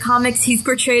 because in the comics he's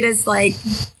portrayed as like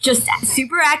just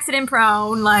super accident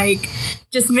prone, like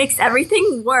just makes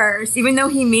everything worse, even though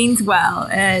he means well.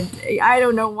 And I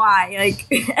don't know why like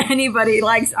anybody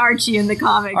likes Archie in the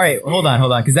comics. All right, hold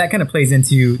on, because that kind of plays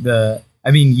into the. I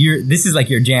mean, this is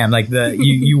like your jam. Like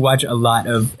you watch a lot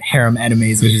of harem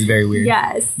animes, which is very weird.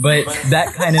 Yes, but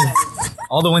that kind of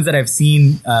all the ones that I've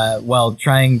seen while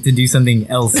trying to do something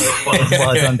else while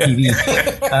it's on TV,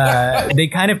 they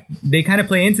kind of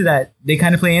play into that. They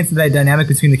kind of play into that dynamic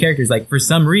between the characters. Like for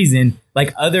some reason,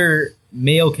 like other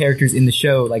male characters in the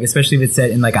show, like especially if it's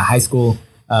set in like a high school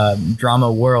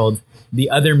drama world, the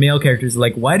other male characters are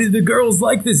like, why do the girls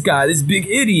like this guy, this big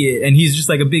idiot? And he's just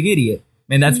like a big idiot.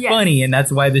 And that's Yes. funny, and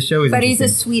that's why the show is But he's a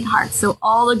interesting. sweetheart, so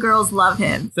all the girls love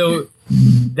him. So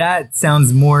that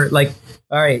sounds more like,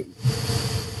 all right.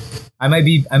 I might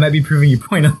be proving your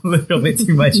point a little bit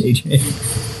too much, Adrian.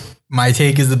 My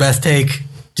take is the best take.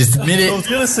 Just admit I was it.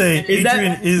 gonna say, Is that-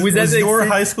 Adrian, was that was the your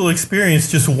extent- high school experience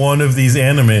just one of these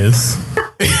animes?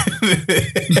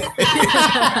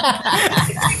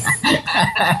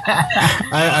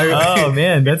 I Oh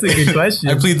man, that's a good question.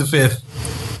 I plead the fifth.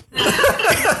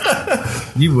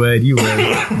 You would.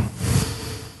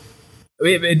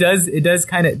 It does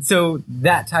kind of, so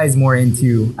that ties more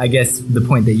into, I guess, the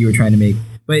point that you were trying to make.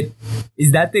 But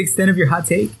is that the extent of your hot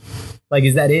take? Like,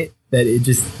 is that it? That it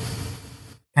just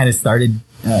kind of started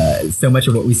so much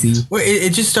of what we see? Well,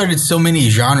 it just started so many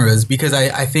genres because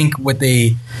I think what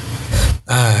they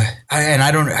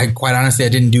I quite honestly I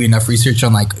didn't do enough research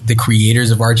on like the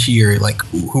creators of Archie or like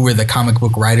who were the comic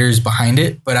book writers behind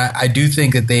it, but I do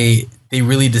think that they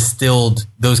really distilled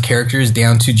those characters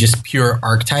down to just pure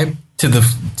archetype to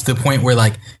the point where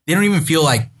like they don't even feel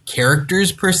like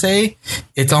characters per se.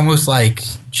 It's almost like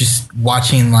just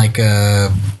watching like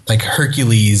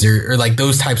Hercules or like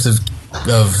those types of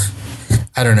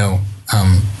I don't know.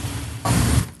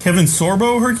 Kevin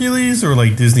Sorbo Hercules or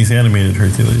like Disney's animated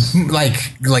Hercules? Like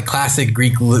classic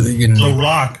Greek, The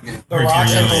Rock Hercules. The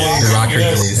Rock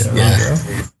Hercules, yeah.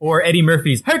 Or Eddie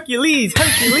Murphy's Hercules.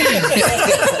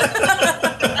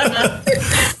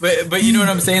 But you know what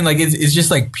I'm saying? Like it's just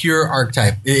like pure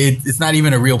archetype. It's not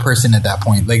even a real person at that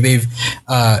point. Like they've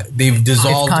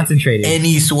dissolved It's concentrated.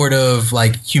 any sort of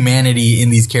like humanity in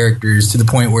these characters to the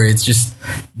point where it's just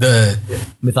the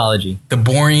Mythology.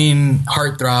 boring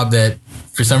heartthrob that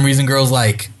for some reason girls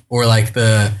like, or like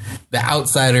the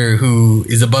outsider who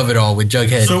is above it all with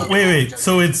Jughead. So wait.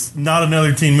 So it's not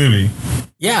another teen movie.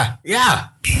 Yeah.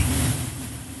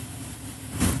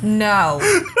 No,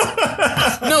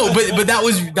 No, but that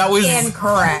was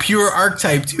incorrect. pure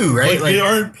archetype too, right? Like, they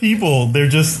aren't people. They're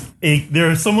just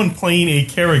they're someone playing a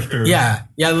character. Yeah.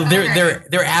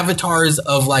 They're avatars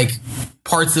of like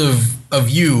parts of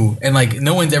you, and like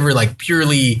no one's ever like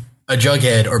purely a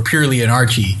Jughead or purely an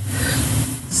Archie.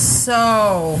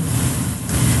 So,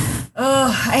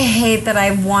 I hate that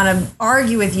I want to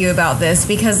argue with you about this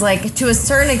because, like, to a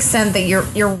certain extent, that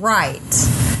you're right.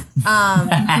 Because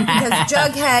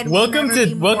Jughead. will Welcome never be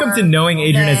to more knowing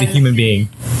Adrian as a than- human being.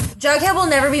 Jughead will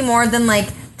never be more than like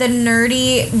the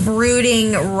nerdy,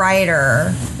 brooding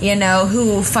writer, you know,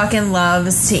 who fucking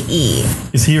loves to eat.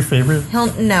 Is he your favorite?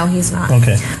 No, he's not.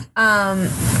 Okay.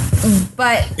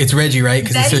 But It's Reggie, right?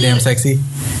 Because he's so Betty- damn sexy.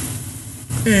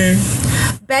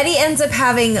 Betty ends up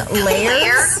having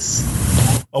layers.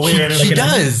 Oh wait, She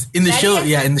does in the show.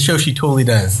 Yeah, in the show she totally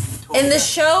does. In the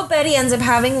show, Betty ends up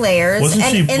having layers. Wasn't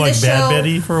and she in like the Bad show,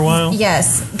 Betty for a while?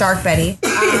 Yes, Dark Betty.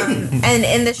 And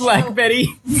in the show, Black Betty.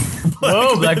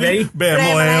 Whoa, Black Betty. Bam,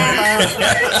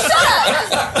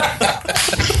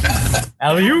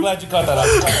 Alley-oop. Glad you caught that out.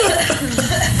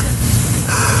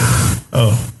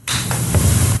 Oh.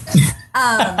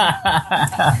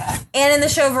 And in the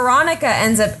show, Veronica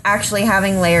ends up actually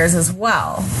having layers as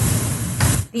well.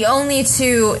 The only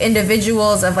two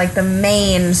individuals of like the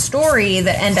main story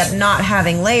that end up not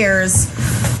having layers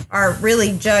are really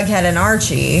Jughead and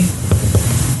Archie.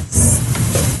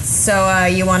 So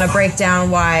you want to break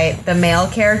down why the male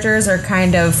characters are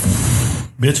kind of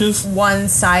Bitches?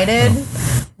 one-sided?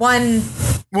 Well,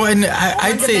 and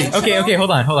I'd say Okay,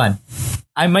 hold on.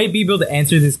 I might be able to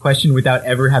answer this question without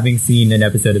ever having seen an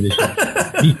episode of the show.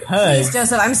 Because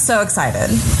Joseph, I'm so excited.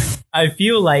 I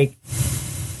feel like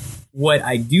what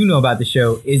I do know about the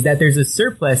show is that there's a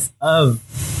surplus of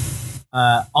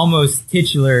almost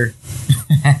titular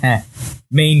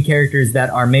main characters that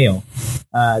are male.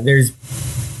 There's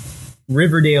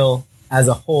Riverdale as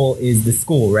a whole is the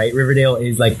school, right? Riverdale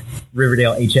is like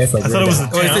Riverdale HS. Like I thought it was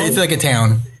Riverdale. a it's like a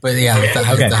town, but yeah, it's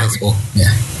the Okay. high school.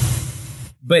 Yeah.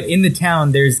 But in the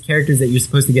town, there's characters that you're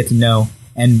supposed to get to know,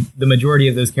 and the majority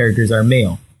of those characters are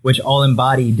male, which all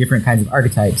embody different kinds of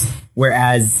archetypes.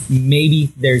 Whereas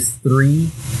maybe there's 3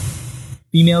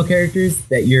 female characters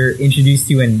that you're introduced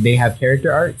to, and they have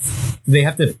character arcs. So they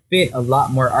have to fit a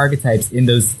lot more archetypes in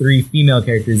those 3 female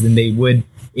characters than they would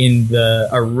in the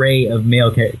array of male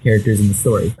characters in the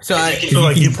story. So So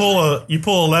like you pull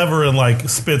a lever and like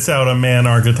spits out a man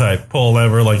archetype. Pull a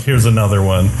lever, like here's another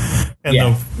one, and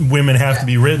Yeah. the women have to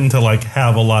be written to like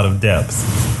have a lot of depth.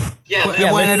 Yeah, Yeah,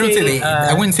 I let's say,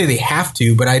 I wouldn't say they have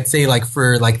to, but I'd say like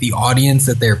for like the audience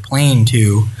that they're playing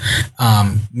to,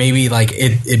 maybe like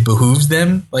it behooves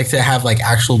them like to have like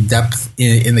actual depth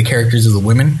in the characters of the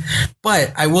women.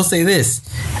 But I will say this.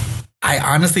 I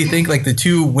honestly think like the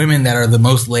 2 women that are the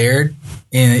most layered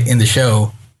in the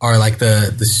show are like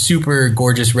the super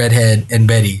gorgeous redhead and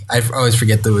Betty. I always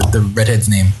forget the redhead's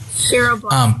name. Cheryl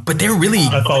Blanc. But they're really.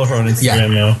 I follow her on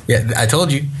Instagram now. Yeah, I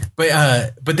told you.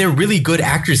 But they're really good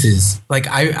actresses. Like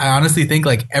I honestly think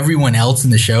like everyone else in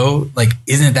the show like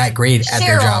isn't that great at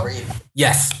their job.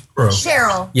 Yes.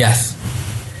 Cheryl. Yes.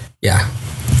 Yeah.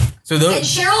 So And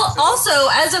Cheryl also,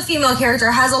 as a female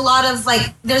character, has a lot of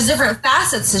like. There's different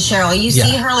facets to Cheryl. You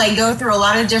see her like go through a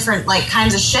lot of different like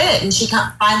kinds of shit, and she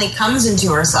finally comes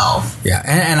into herself. Yeah,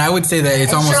 and I would say that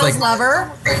it's almost Cheryl's like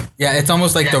lover. Yeah, it's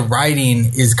almost like the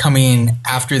writing is coming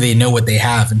after they know what they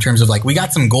have in terms of like we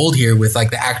got some gold here with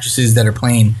like the actresses that are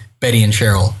playing Betty and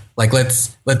Cheryl. Like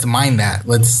let's mine that.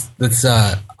 Let's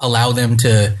allow them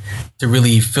to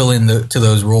really fill in to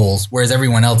those roles, whereas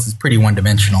everyone else is pretty one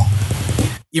dimensional.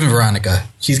 Even Veronica,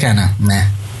 she's kind of meh.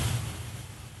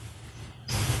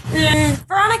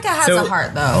 Veronica has a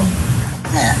heart though,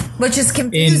 which is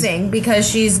confusing because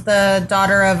she's the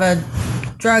daughter of a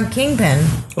drug kingpin.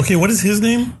 Okay, what is his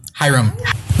name? Hiram.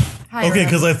 Okay,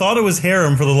 because I thought it was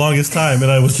Harem for the longest time,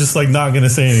 and I was just like not going to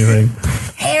say anything.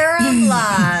 Harem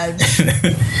Lodge.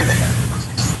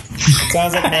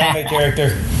 Sounds like an anime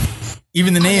character.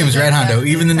 Even the names, right, Hondo?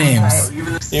 Even the names.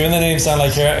 Even the names sound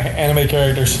like anime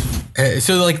characters.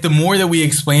 So, like, the more that we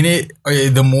explain it,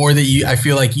 the more that I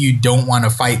feel like you don't want to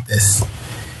fight this.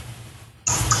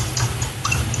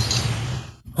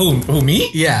 Who, me?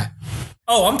 Yeah.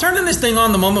 Oh, I'm turning this thing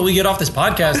on the moment we get off this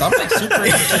podcast. I'm like super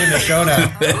interested in the show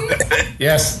now.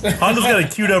 Yes. Hondo's got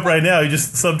it queued up right now. He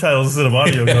just subtitles instead of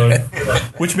audio going,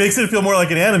 which makes it feel more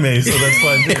like an anime, so that's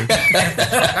fine too.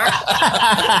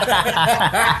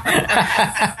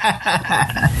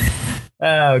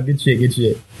 Oh, good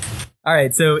shit. All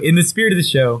right, so in the spirit of the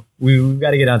show, we've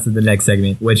got to get on to the next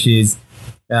segment, which is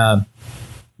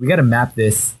we got to map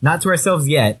this, not to ourselves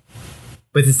yet,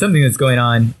 but to something that's going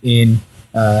on in,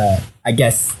 I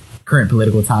guess, current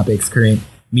political topics, current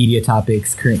media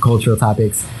topics, current cultural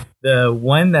topics. The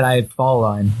one that I fall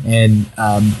on, and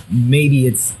maybe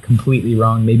it's completely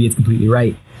wrong, maybe it's completely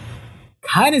right,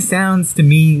 kind of sounds to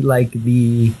me like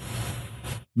the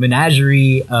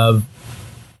menagerie of,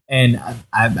 and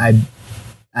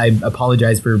I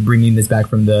apologize for bringing this back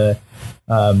from the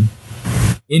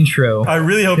intro. I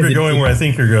really hope you're going where I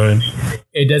think you're going.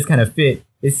 It does kind of fit.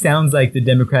 It sounds like the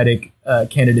Democratic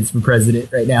candidates for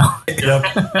president right now.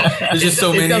 Yep. There's just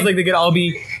so many. It sounds like they could all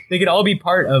be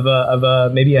part of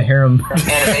a maybe a harem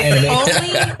anime.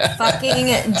 Only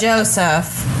fucking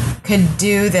Joseph could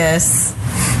do this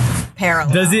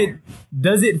parallel. Does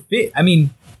it fit? I mean,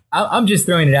 I'm just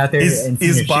throwing it out there. Is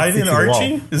Biden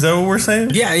Archie? Is that what we're saying?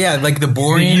 Yeah, like the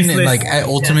boring and like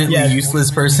ultimately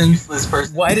useless person.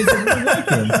 Why does everyone like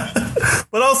him?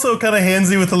 But also kind of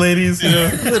handsy with the ladies, you know?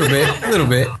 A little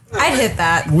bit. I'd hit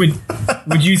that. Would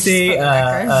you say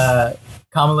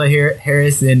Kamala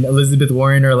Harris and Elizabeth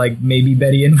Warren are like maybe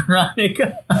Betty and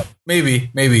Veronica? Maybe.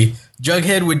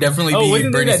 Jughead would definitely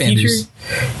be Bernie Sanders.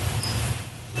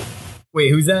 Wait,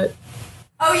 who's that?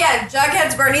 Oh yeah,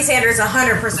 Jughead's Bernie Sanders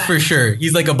 100%. For sure.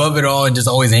 He's like above it all and just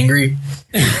always angry.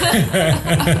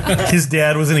 His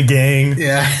dad was in a gang.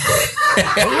 Yeah.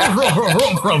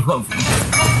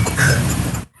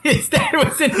 His dad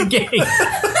was in a gang.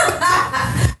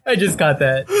 I just caught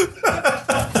that.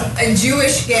 A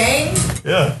Jewish gang?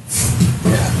 Yeah.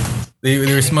 They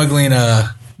were smuggling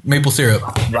maple syrup.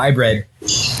 Rye bread.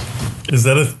 Is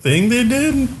that a thing they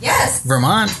did? Yes.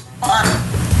 Vermont.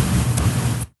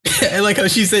 I like how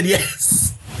she said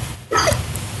yes.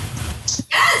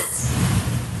 Yes.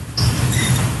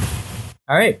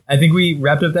 All right, I think we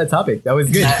wrapped up that topic. That was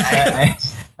good.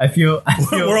 I feel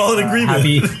we're all in agreement.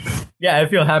 Happy. Yeah, I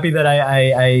feel happy that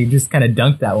I just kind of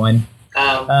dunked that one.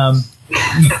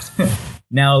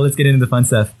 Now let's get into the fun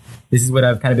stuff. This is what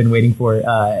I've kind of been waiting for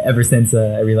ever since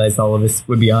I realized all of us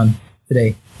would be on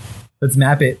today. Let's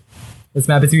map it. Let's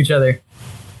map it to each other.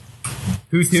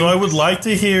 Who's who? So I would like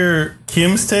to hear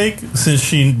Kim's take, since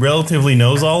she relatively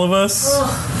knows all of us,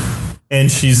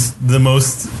 and she's the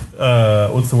most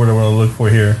what's the word I want to look for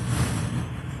here?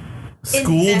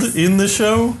 Schooled in the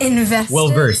show, invested, well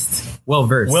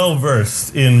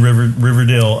versed in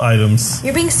Riverdale items.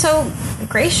 You're being so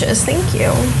gracious. Thank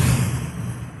you.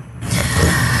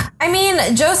 I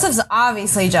mean, Joseph's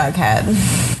obviously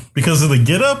Jughead. Because of the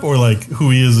get-up, or like who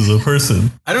he is as a person?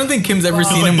 I don't think Kim's ever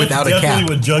seen him without a cap.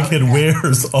 Definitely what Jughead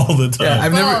wears all the time. Yeah,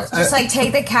 I've never just like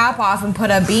take the cap off and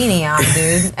put a beanie on,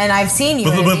 dude. And I've seen you.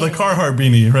 But the Carhartt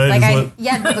beanie, right? Like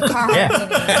the Carhartt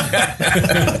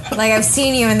beanie. Like I've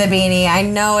seen you in the beanie. I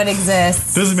know it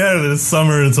exists. Doesn't matter that it's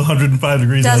summer and it's 105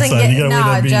 degrees outside. You gotta wear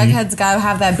that beanie. Jughead's gotta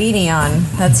have that beanie on.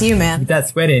 That's you, man. With that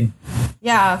sweat in.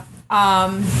 Yeah.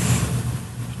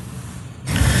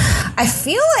 I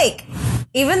feel like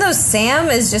even though Sam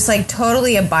is just like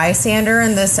totally a bystander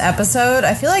in this episode,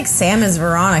 I feel like Sam is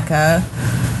Veronica.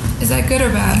 Is that good or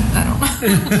bad? I don't know.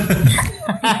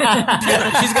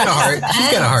 She's got a heart.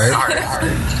 She's got a heart.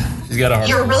 She's got a heart.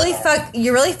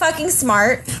 You're really fucking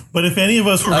smart. But if any of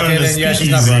us were Okay, running a then yeah, she's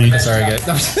speakeasy, not Veronica. Sorry, guys.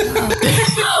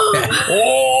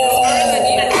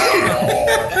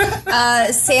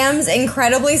 Sam's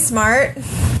incredibly smart,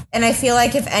 and I feel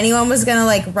like if anyone was gonna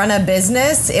like run a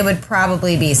business, it would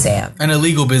probably be Sam. An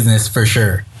illegal business for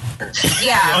sure.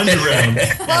 Yeah. underground.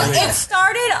 Well, it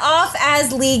started off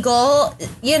as legal.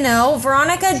 You know,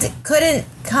 Veronica couldn't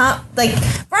come. Like,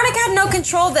 Veronica had no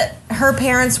control that her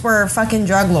parents were fucking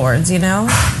drug lords. You know.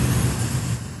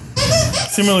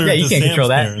 Similar Yeah, to you can't Sam's control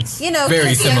that. parents. You know,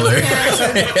 Very similar.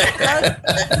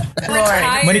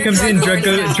 Lord. Money comes in, drugs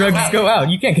go out.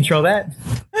 You can't control that.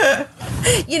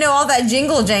 You know, all that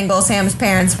jingle jangle Sam's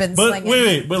parents been But slinging.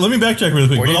 wait, but let me backtrack really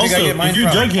quick. Where do But you think I also, get mine if you're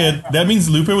from? Jughead, that means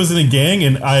Lupe was in a gang,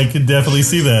 and I could definitely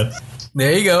see that.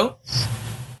 There you go.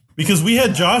 Because we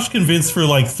had Josh convinced for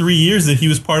like 3 years that he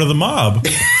was part of the mob.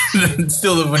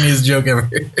 Still the funniest joke ever.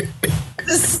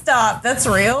 Stop. That's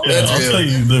real. Yeah, That's I'll real. tell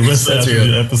you the rest That's after real.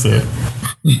 the episode.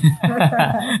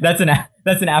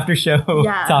 That's an after show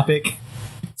Yeah. topic.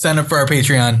 Sign up for our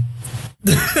Patreon.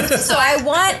 So I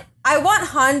want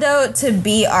Hondo to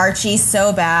be Archie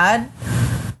so bad,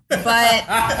 but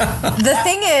the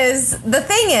thing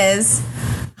is,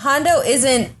 Hondo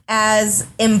isn't as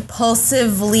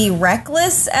impulsively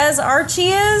reckless as Archie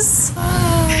is.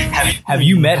 Have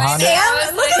you met Hondo?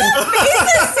 Sam, look at the face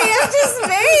that Sam just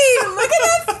made. Look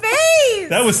at that face.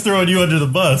 That was throwing you under the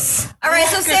bus. All right,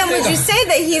 so Sam, would you say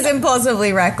that he's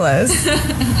impulsively reckless?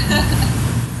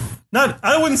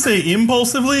 I wouldn't say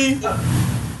impulsively.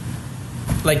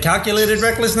 Like calculated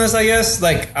recklessness, I guess.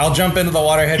 Like I'll jump into the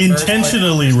water head first,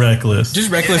 Intentionally reckless. Just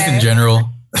reckless Okay. in general.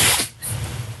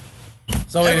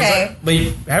 So wait, Okay.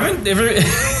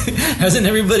 hasn't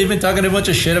everybody been talking a bunch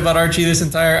of shit about Archie this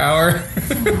entire hour?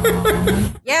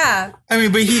 Yeah. I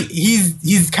mean, but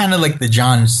he's kind of like the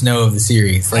Jon Snow of the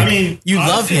series. Like, I mean, you love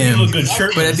honestly, he him, looked good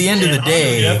shirtless. but at the end of the Yeah,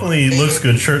 day, Hondo definitely looks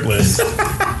good shirtless.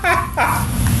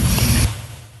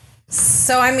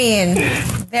 So I mean,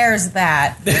 there's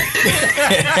that.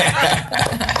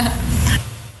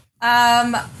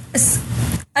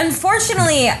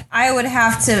 Unfortunately, I would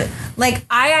have to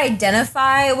I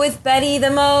identify with Betty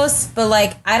the most, but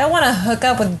I don't want to hook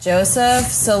up with Joseph,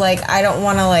 so I don't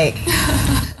want to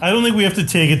I don't think we have to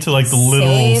take it to the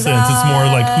literal sense. It's more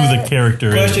like who the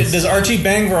character Question: is. does Archie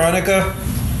bang Veronica?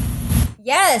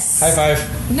 Yes. High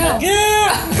five. No.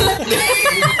 Yeah.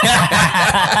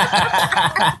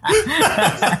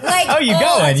 Oh, you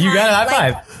going? You got a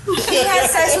high five. He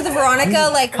has sex with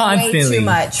Veronica way Constantly. too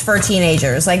much for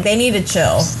teenagers. They need to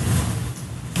chill.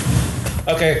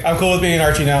 Okay, I'm cool with being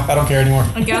Archie now. I don't care anymore.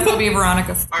 I guess I'll be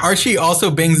Veronica. Archie also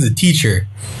bangs the teacher.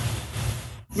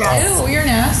 Ew, you're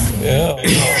nasty. Yeah.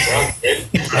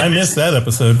 I missed that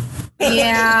episode.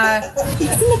 Yeah.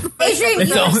 Adrian,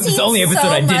 It's the only episode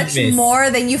I didn't much miss.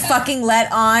 more than you fucking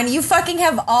let on. You fucking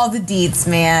have all the deets,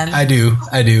 man. I do.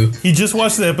 He just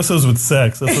watched the episodes with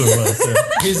sex. That's what it was. Yeah.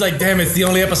 He's like, damn, it's the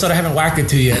only episode I haven't whacked it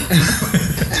to yet.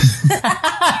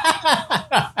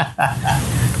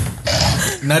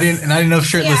 Not enough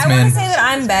shirtless I want men. to say that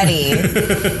I'm Betty.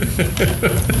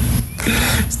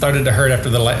 Started to hurt after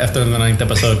the 9th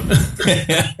episode.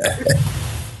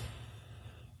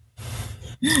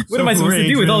 What am I supposed to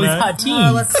do with all these hot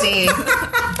teens? Let's see.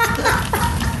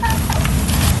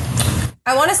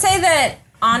 I want to say that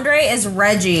Andre is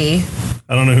Reggie.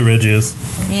 I don't know who Reggie is.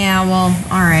 Yeah, well,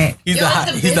 all right. He's the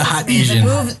hot The Asian.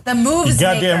 moves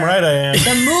Goddamn maker. right I am.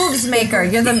 The moves maker.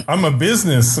 You're the. I'm a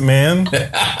businessman.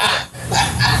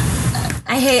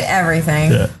 I hate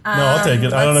everything. Yeah. No, I'll take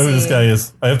it. I don't know who this guy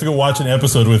is. I have to go watch an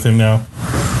episode with him now.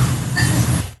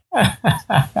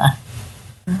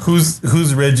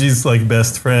 Who's Reggie's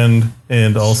best friend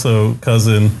and also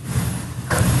cousin,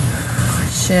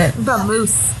 Shit. What about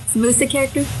Moose? Is Moose a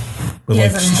character? but He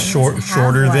doesn't have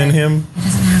shorter one. than him?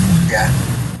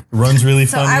 Runs really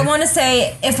So funny. I want to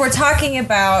say, if we're talking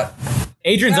about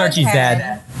Adrian's Archie's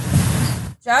dad.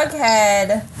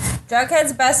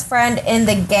 Jughead's best friend in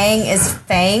the gang is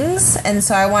Fangs, and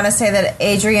so I want to say that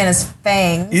Adrian is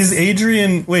Fangs. Is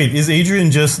Adrian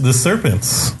just the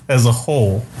serpents as a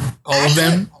whole? All of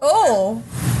them? Oh.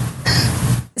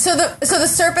 So the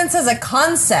serpents as a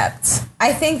concept.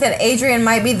 I think that Adrian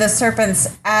might be the serpents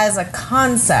as a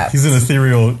concept. He's an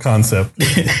ethereal concept.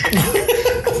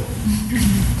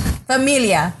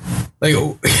 Familia.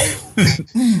 Could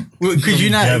you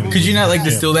not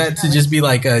distill that to just be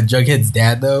Jughead's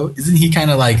dad though? Isn't he kind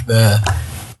of like the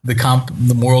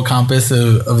the moral compass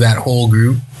of that whole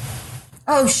group.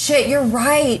 Oh shit, you're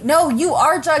right. No, you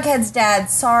are Jughead's dad.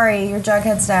 Sorry, you're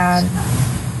Jughead's dad.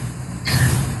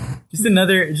 Just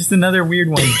another weird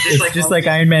one. It's just like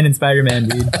Iron Man and Spider-Man,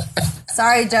 dude.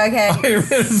 Sorry, Jughead. Iron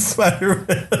Man and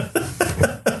Spider-Man.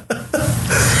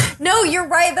 No, you're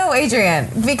right though, Adrian.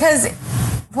 Because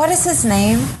what is his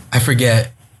name? I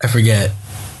forget.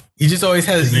 He just always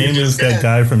has His name is that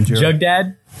guy from Jug. Jug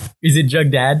Dad? Is it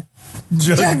Jug Dad?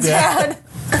 Jug Dad. Dad.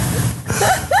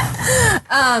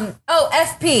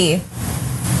 FP.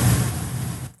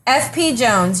 FP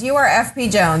Jones. You are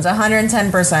FP Jones,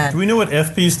 110%. Do we know what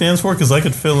FP stands for? Because I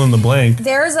could fill in the blank.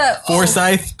 There's a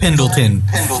Forsyth Pendleton.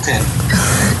 Did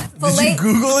you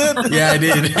Google it? Yeah, I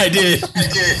did.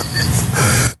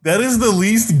 That is the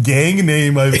least gang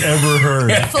name I've ever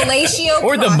heard. Fellatio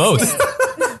Or the prostate. most.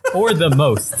 Or the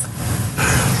most.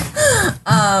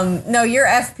 No, you're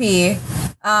FP.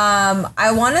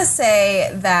 I want to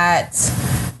say that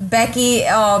Becky.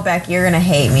 Oh, Becky, you're gonna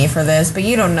hate me for this, but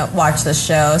you don't watch the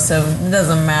show, so it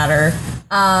doesn't matter.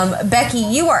 Becky,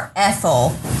 you are Ethel.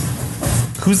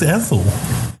 Who's Ethel?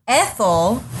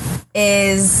 Ethel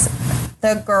is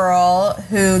the girl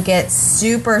who gets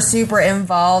super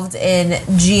involved in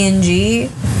G&G,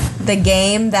 the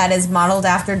game that is modeled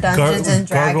after Dungeons and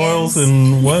Dragons. Gargoyles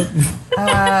and what?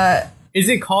 Is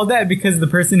it called that because the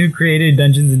person who created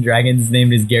Dungeons and Dragons'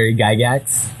 name is Gary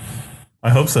Gygax? I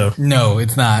hope so. No,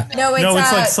 it's not. No, it's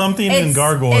like something in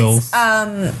gargoyles.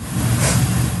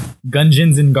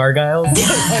 Gungeons and Gargoyles?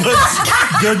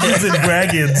 Dungeons and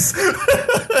Dragons.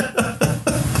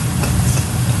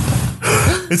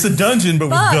 It's a dungeon, but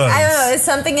with guns. I don't know. It's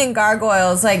something in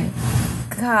gargoyles. Like,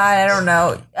 God, I don't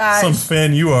know. Some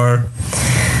fan you are.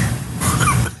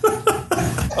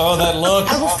 Oh, that look.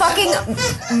 I will fucking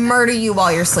murder you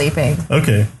while you're sleeping.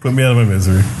 Okay, put me out of my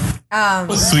misery.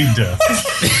 Sweet death.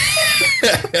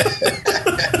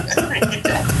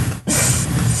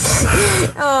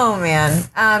 Oh man,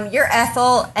 you're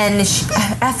Ethel, and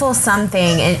Ethel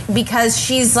something, and because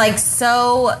she's like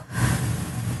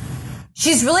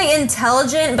she's really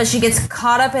intelligent, but she gets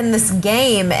caught up in this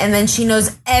game, and then she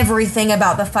knows everything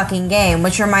about the fucking game,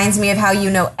 which reminds me of how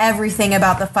you know everything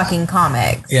about the fucking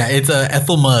comics. Yeah, it's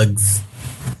Ethel Muggs.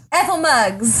 Ethel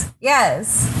Muggs,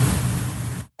 yes.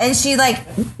 And she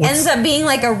ends up being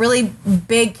like a really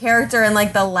big character in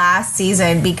like the last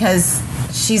season because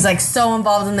she's like so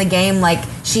involved in the game. Like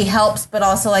she helps, but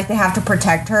also like they have to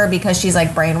protect her because she's like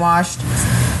brainwashed.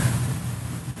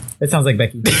 That sounds like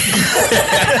Becky.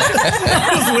 I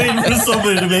was waiting for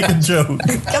somebody to make a joke.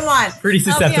 Come on. Pretty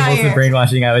susceptible to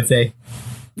brainwashing, I would say.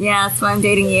 Yeah, that's why I'm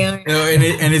dating you. No, and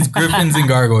it's Griffins and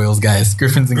Gargoyles, guys.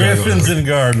 Griffins and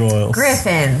Gargoyles.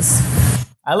 Griffins.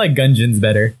 I like Gungeons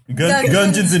better.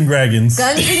 Gungeons and Dragons.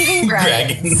 Dungeons and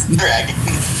Dragons.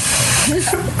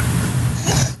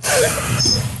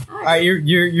 All right,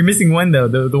 you're missing one though.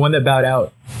 The one that bowed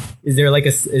out. Is there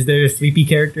a sleepy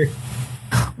character?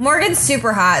 Morgan's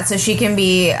super hot, so she can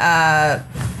be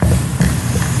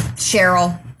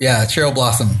Cheryl. Yeah, Cheryl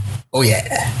Blossom. Oh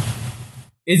yeah.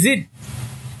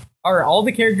 Are all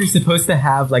the characters supposed to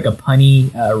have like a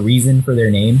punny reason for their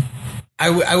name?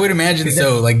 I would imagine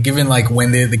so. Like given like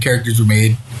when the characters were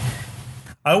made.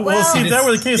 Well, see, if that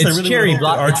were the case, I really would hope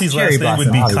that Archie's last name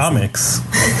would be obviously. Comics.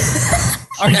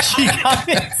 Archie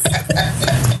Comics.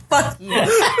 Fuck you.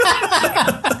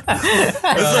 That's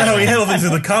not how we handle things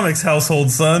in the comics household,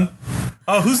 son.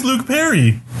 Oh, who's Luke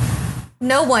Perry?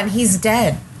 No one. He's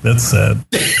dead. That's sad.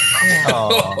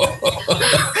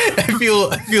 I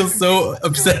feel so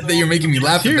upset that you're making me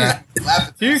laugh at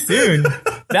that. Too soon.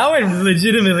 That one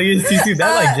legitimately is too soon.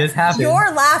 That just happened.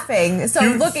 You're laughing, so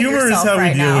look at yourself. Humor is how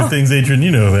right we deal now. with things, Adrian. You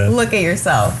know that. Look at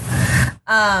yourself.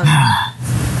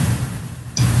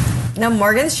 No,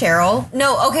 Morgan's Cheryl.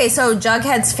 No, okay, so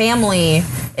Jughead's family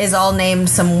is all named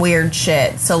some weird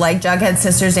shit. So, like, Jughead's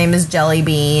sister's name is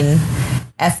Jellybean.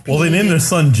 FP. Well, they named their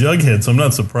son Jughead, so I'm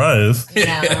not surprised.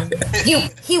 Yeah.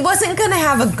 He wasn't going to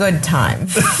have a good time.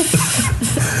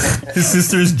 His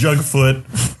sister's Jugfoot.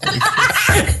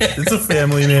 It's a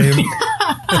family name.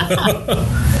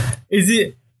 Is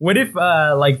it... What if,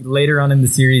 like, later on in the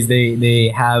series,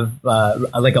 they have,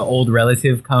 like, an old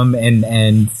relative come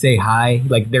and say hi?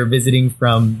 Like, they're visiting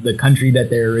from the country that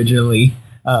they're originally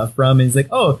from, and it's like,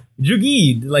 oh,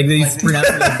 Jugid. Like, they pronounce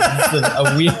it like,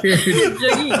 a weird...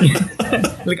 Jugid.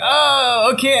 Like,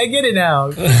 oh, okay, I get it now.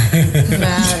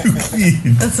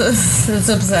 That's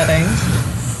upsetting.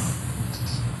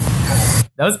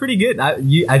 That was pretty good.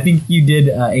 I think you did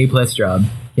an A+ job,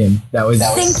 Kim. That was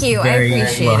Thank you. I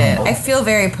appreciate it. I feel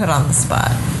very put on the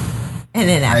spot. And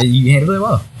you handled it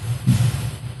well.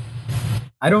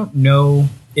 I don't know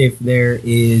if there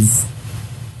is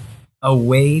a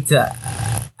way to,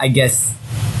 I guess,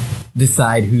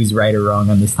 decide who's right or wrong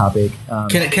on this topic.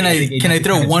 Can I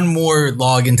throw one more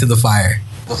log into the fire?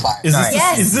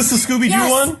 Is this the Scooby-Doo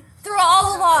one? Throw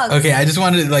all the logs. Okay, I just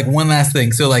wanted like one last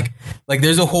thing. So like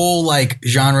there's a whole like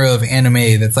genre of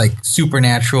anime that's like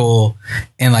supernatural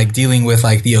and like dealing with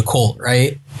like the occult,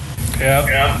 right?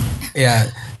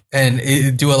 Yeah.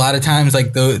 And do a lot of times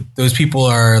like those people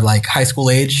are like high school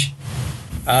age?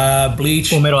 Bleach.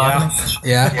 Full Metal Alchemist.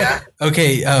 Yeah.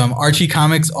 Okay. Archie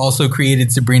Comics also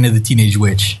created Sabrina the Teenage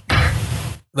Witch.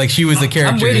 Like she was the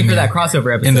character. I'm waiting for that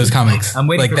crossover episode in those comics. I'm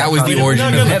waiting. Like for that was the We're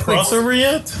origin not of getting it. the crossover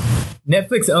yet.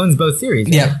 Netflix owns both series.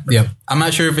 Yep. I'm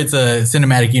not sure if it's a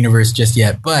cinematic universe just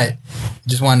yet, but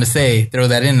just wanted to say, throw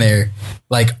that in there.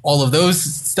 Like all of those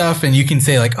stuff, and you can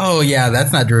say like, oh yeah,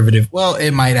 that's not derivative. Well,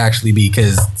 it might actually be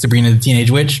because Sabrina the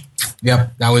Teenage Witch.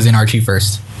 Yep, that was in Archie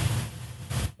first.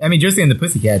 I mean, Josie and the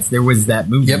Pussycats. There was that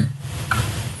movie. Yep.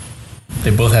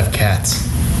 They both have cats.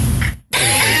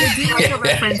 They do make a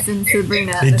reference in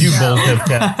Sabrina. They the do show. both have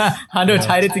cats. Hondo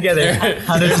tied it together.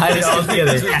 Hondo tied it all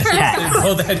together. They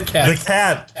both had The cats.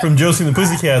 cat from Josie and the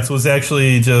Pussycats was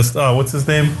actually just what's his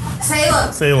name?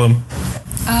 Salem.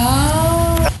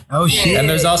 Oh shit! And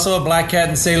there's also a black cat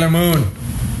in Sailor Moon.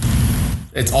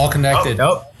 It's all connected.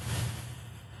 Oh.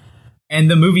 And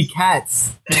the movie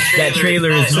Cats. That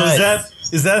trailer is So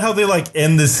nuts. is that how they like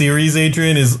end the series,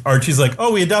 Adrian? Is Archie's like,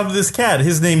 oh, we adopted this cat.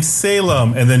 His name's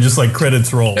Salem, and then just like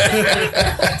credits roll.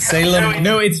 Salem.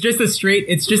 No, it's just a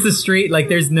straight, like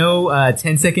there's no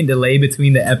 10-second delay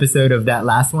between the episode of that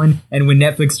last one and when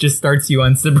Netflix just starts you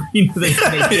on Sabrina the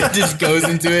Teenage It just goes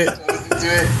into it.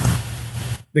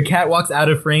 The cat walks out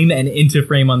of frame and into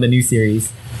frame on the new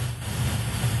series.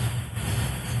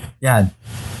 Yeah.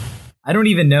 I don't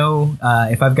even know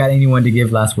if I've got anyone to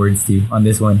give last words to on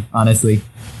this one, honestly.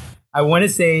 I want to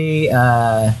say,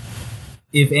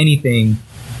 if anything,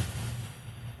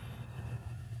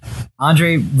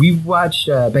 Andre, we've watched,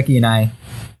 Becky and I,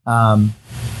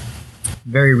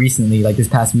 very recently, like this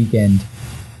past weekend,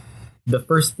 the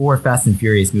first 4 Fast and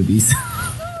Furious movies.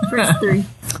 First 3.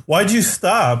 Why'd you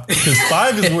stop? Because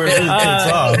 5 is where it takes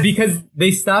off. Because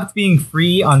they stopped being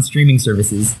free on streaming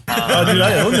services. Oh, dude,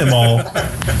 I own them all.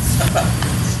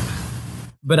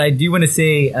 But I do want to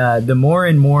say, the more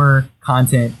and more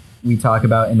content we talk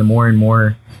about and the more and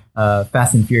more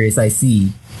Fast and Furious I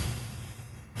see,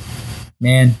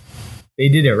 man, they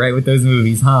did it right with those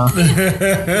movies, huh?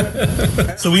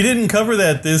 So we didn't cover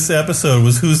that this episode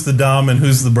was who's the Dom and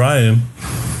who's the Brian.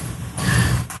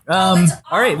 All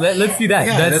right, let's do that.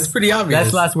 Yeah, that's pretty obvious.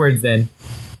 That's last words then.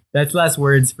 That's last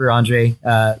words for Andre.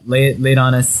 Lay it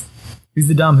on us. Who's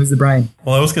the Dom? Who's the Brian?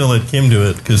 Well, I was going to let Kim do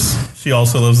it because she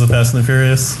also loves the Fast and the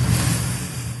Furious.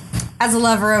 As a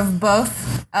lover of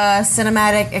both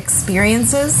cinematic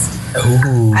experiences,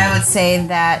 Ooh. I would say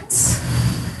that.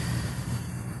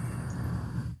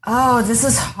 Oh, this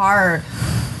is hard.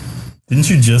 Didn't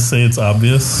you just say it's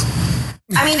obvious?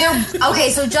 I mean, they're okay.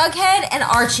 So Jughead and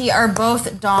Archie are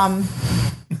both Dom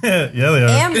Yeah, they are.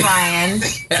 and Brian,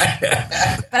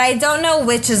 but I don't know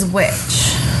which is which.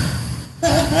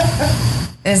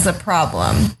 Is the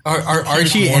problem? Are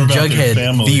Archie more and about their Jughead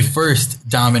family. the first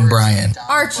Dom and Brian?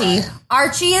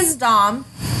 Archie is Dom,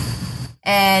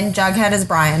 and Jughead is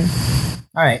Brian.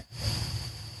 All right.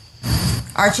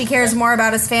 Archie cares more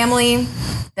about his family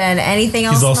than anything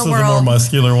else He's in also the the more world.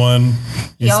 muscular one.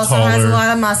 He He's also taller. has a lot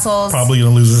of muscles. Probably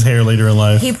going to lose his hair later in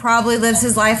life. He probably lives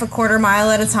his life a quarter mile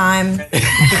at a time.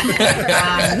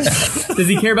 Does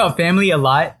he care about family a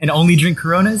lot and only drink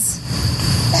Coronas?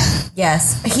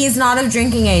 Yes, he's not of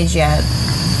drinking age yet.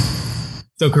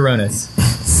 So Coronas.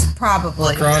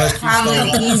 Probably. Coronas, Probably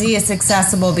the easiest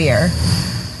accessible beer.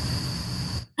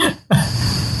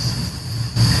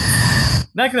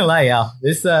 Not gonna lie, y'all.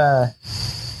 This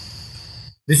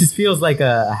feels like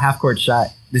a half-court shot.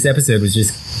 This episode was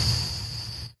just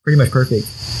pretty much perfect.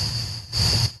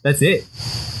 That's it.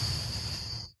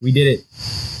 We did it.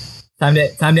 Time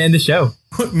to end the show.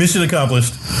 Mission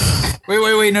accomplished.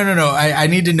 Wait, no. I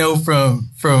need to know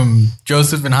from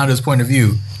Joseph and Honda's point of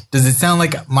view. Does it sound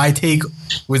like my take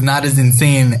was not as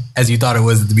insane as you thought it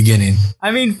was at the beginning?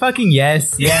 I mean, fucking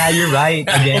yes. Yeah, you're right.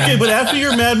 Again. Okay, but after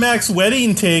your Mad Max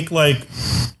wedding take, like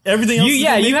everything else,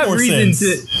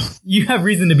 you have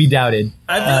reason to be doubted.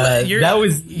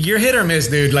 You're hit or miss,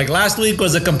 dude. Like last week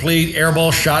was a complete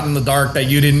airball shot in the dark that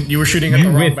you were shooting at You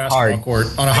the wrong whipped basketball hard.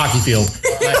 court on a hockey field.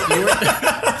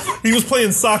 He was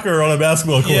playing soccer on a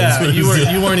basketball court. Yeah, is what he you was weren't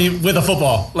doing. you weren't even with a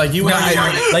football. Like you weren't.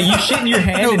 Like you shit in your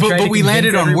hand. No, and tried but to we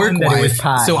landed convince on everyone work that it was wise,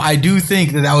 pie. so I do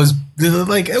think that was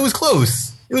like it was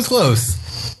close. It was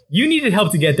close. You needed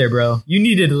help to get there, bro. You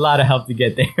needed a lot of help to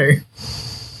get there.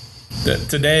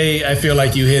 Today, I feel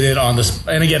like you hit it on the...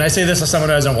 And again, I say this as someone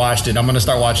who hasn't watched it. I'm going to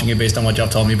start watching it based on what y'all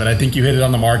told me, but I think you hit it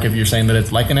on the mark if you're saying that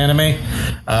it's like an anime.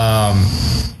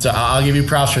 So I'll give you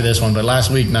props for this one, but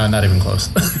last week, no, not even close.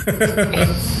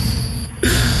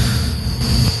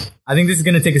 I think this is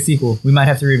going to take a sequel. We might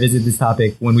have to revisit this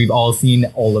topic when we've all seen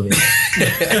all of it.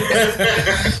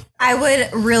 I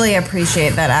would really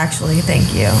appreciate that, actually.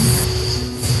 Thank you.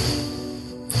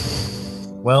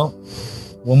 Well,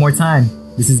 one more time.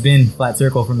 This has been Flat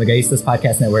Circle from the Gallistas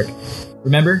Podcast Network.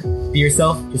 Remember, be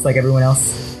yourself, just like everyone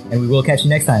else, and we will catch you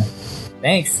next time.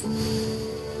 Thanks.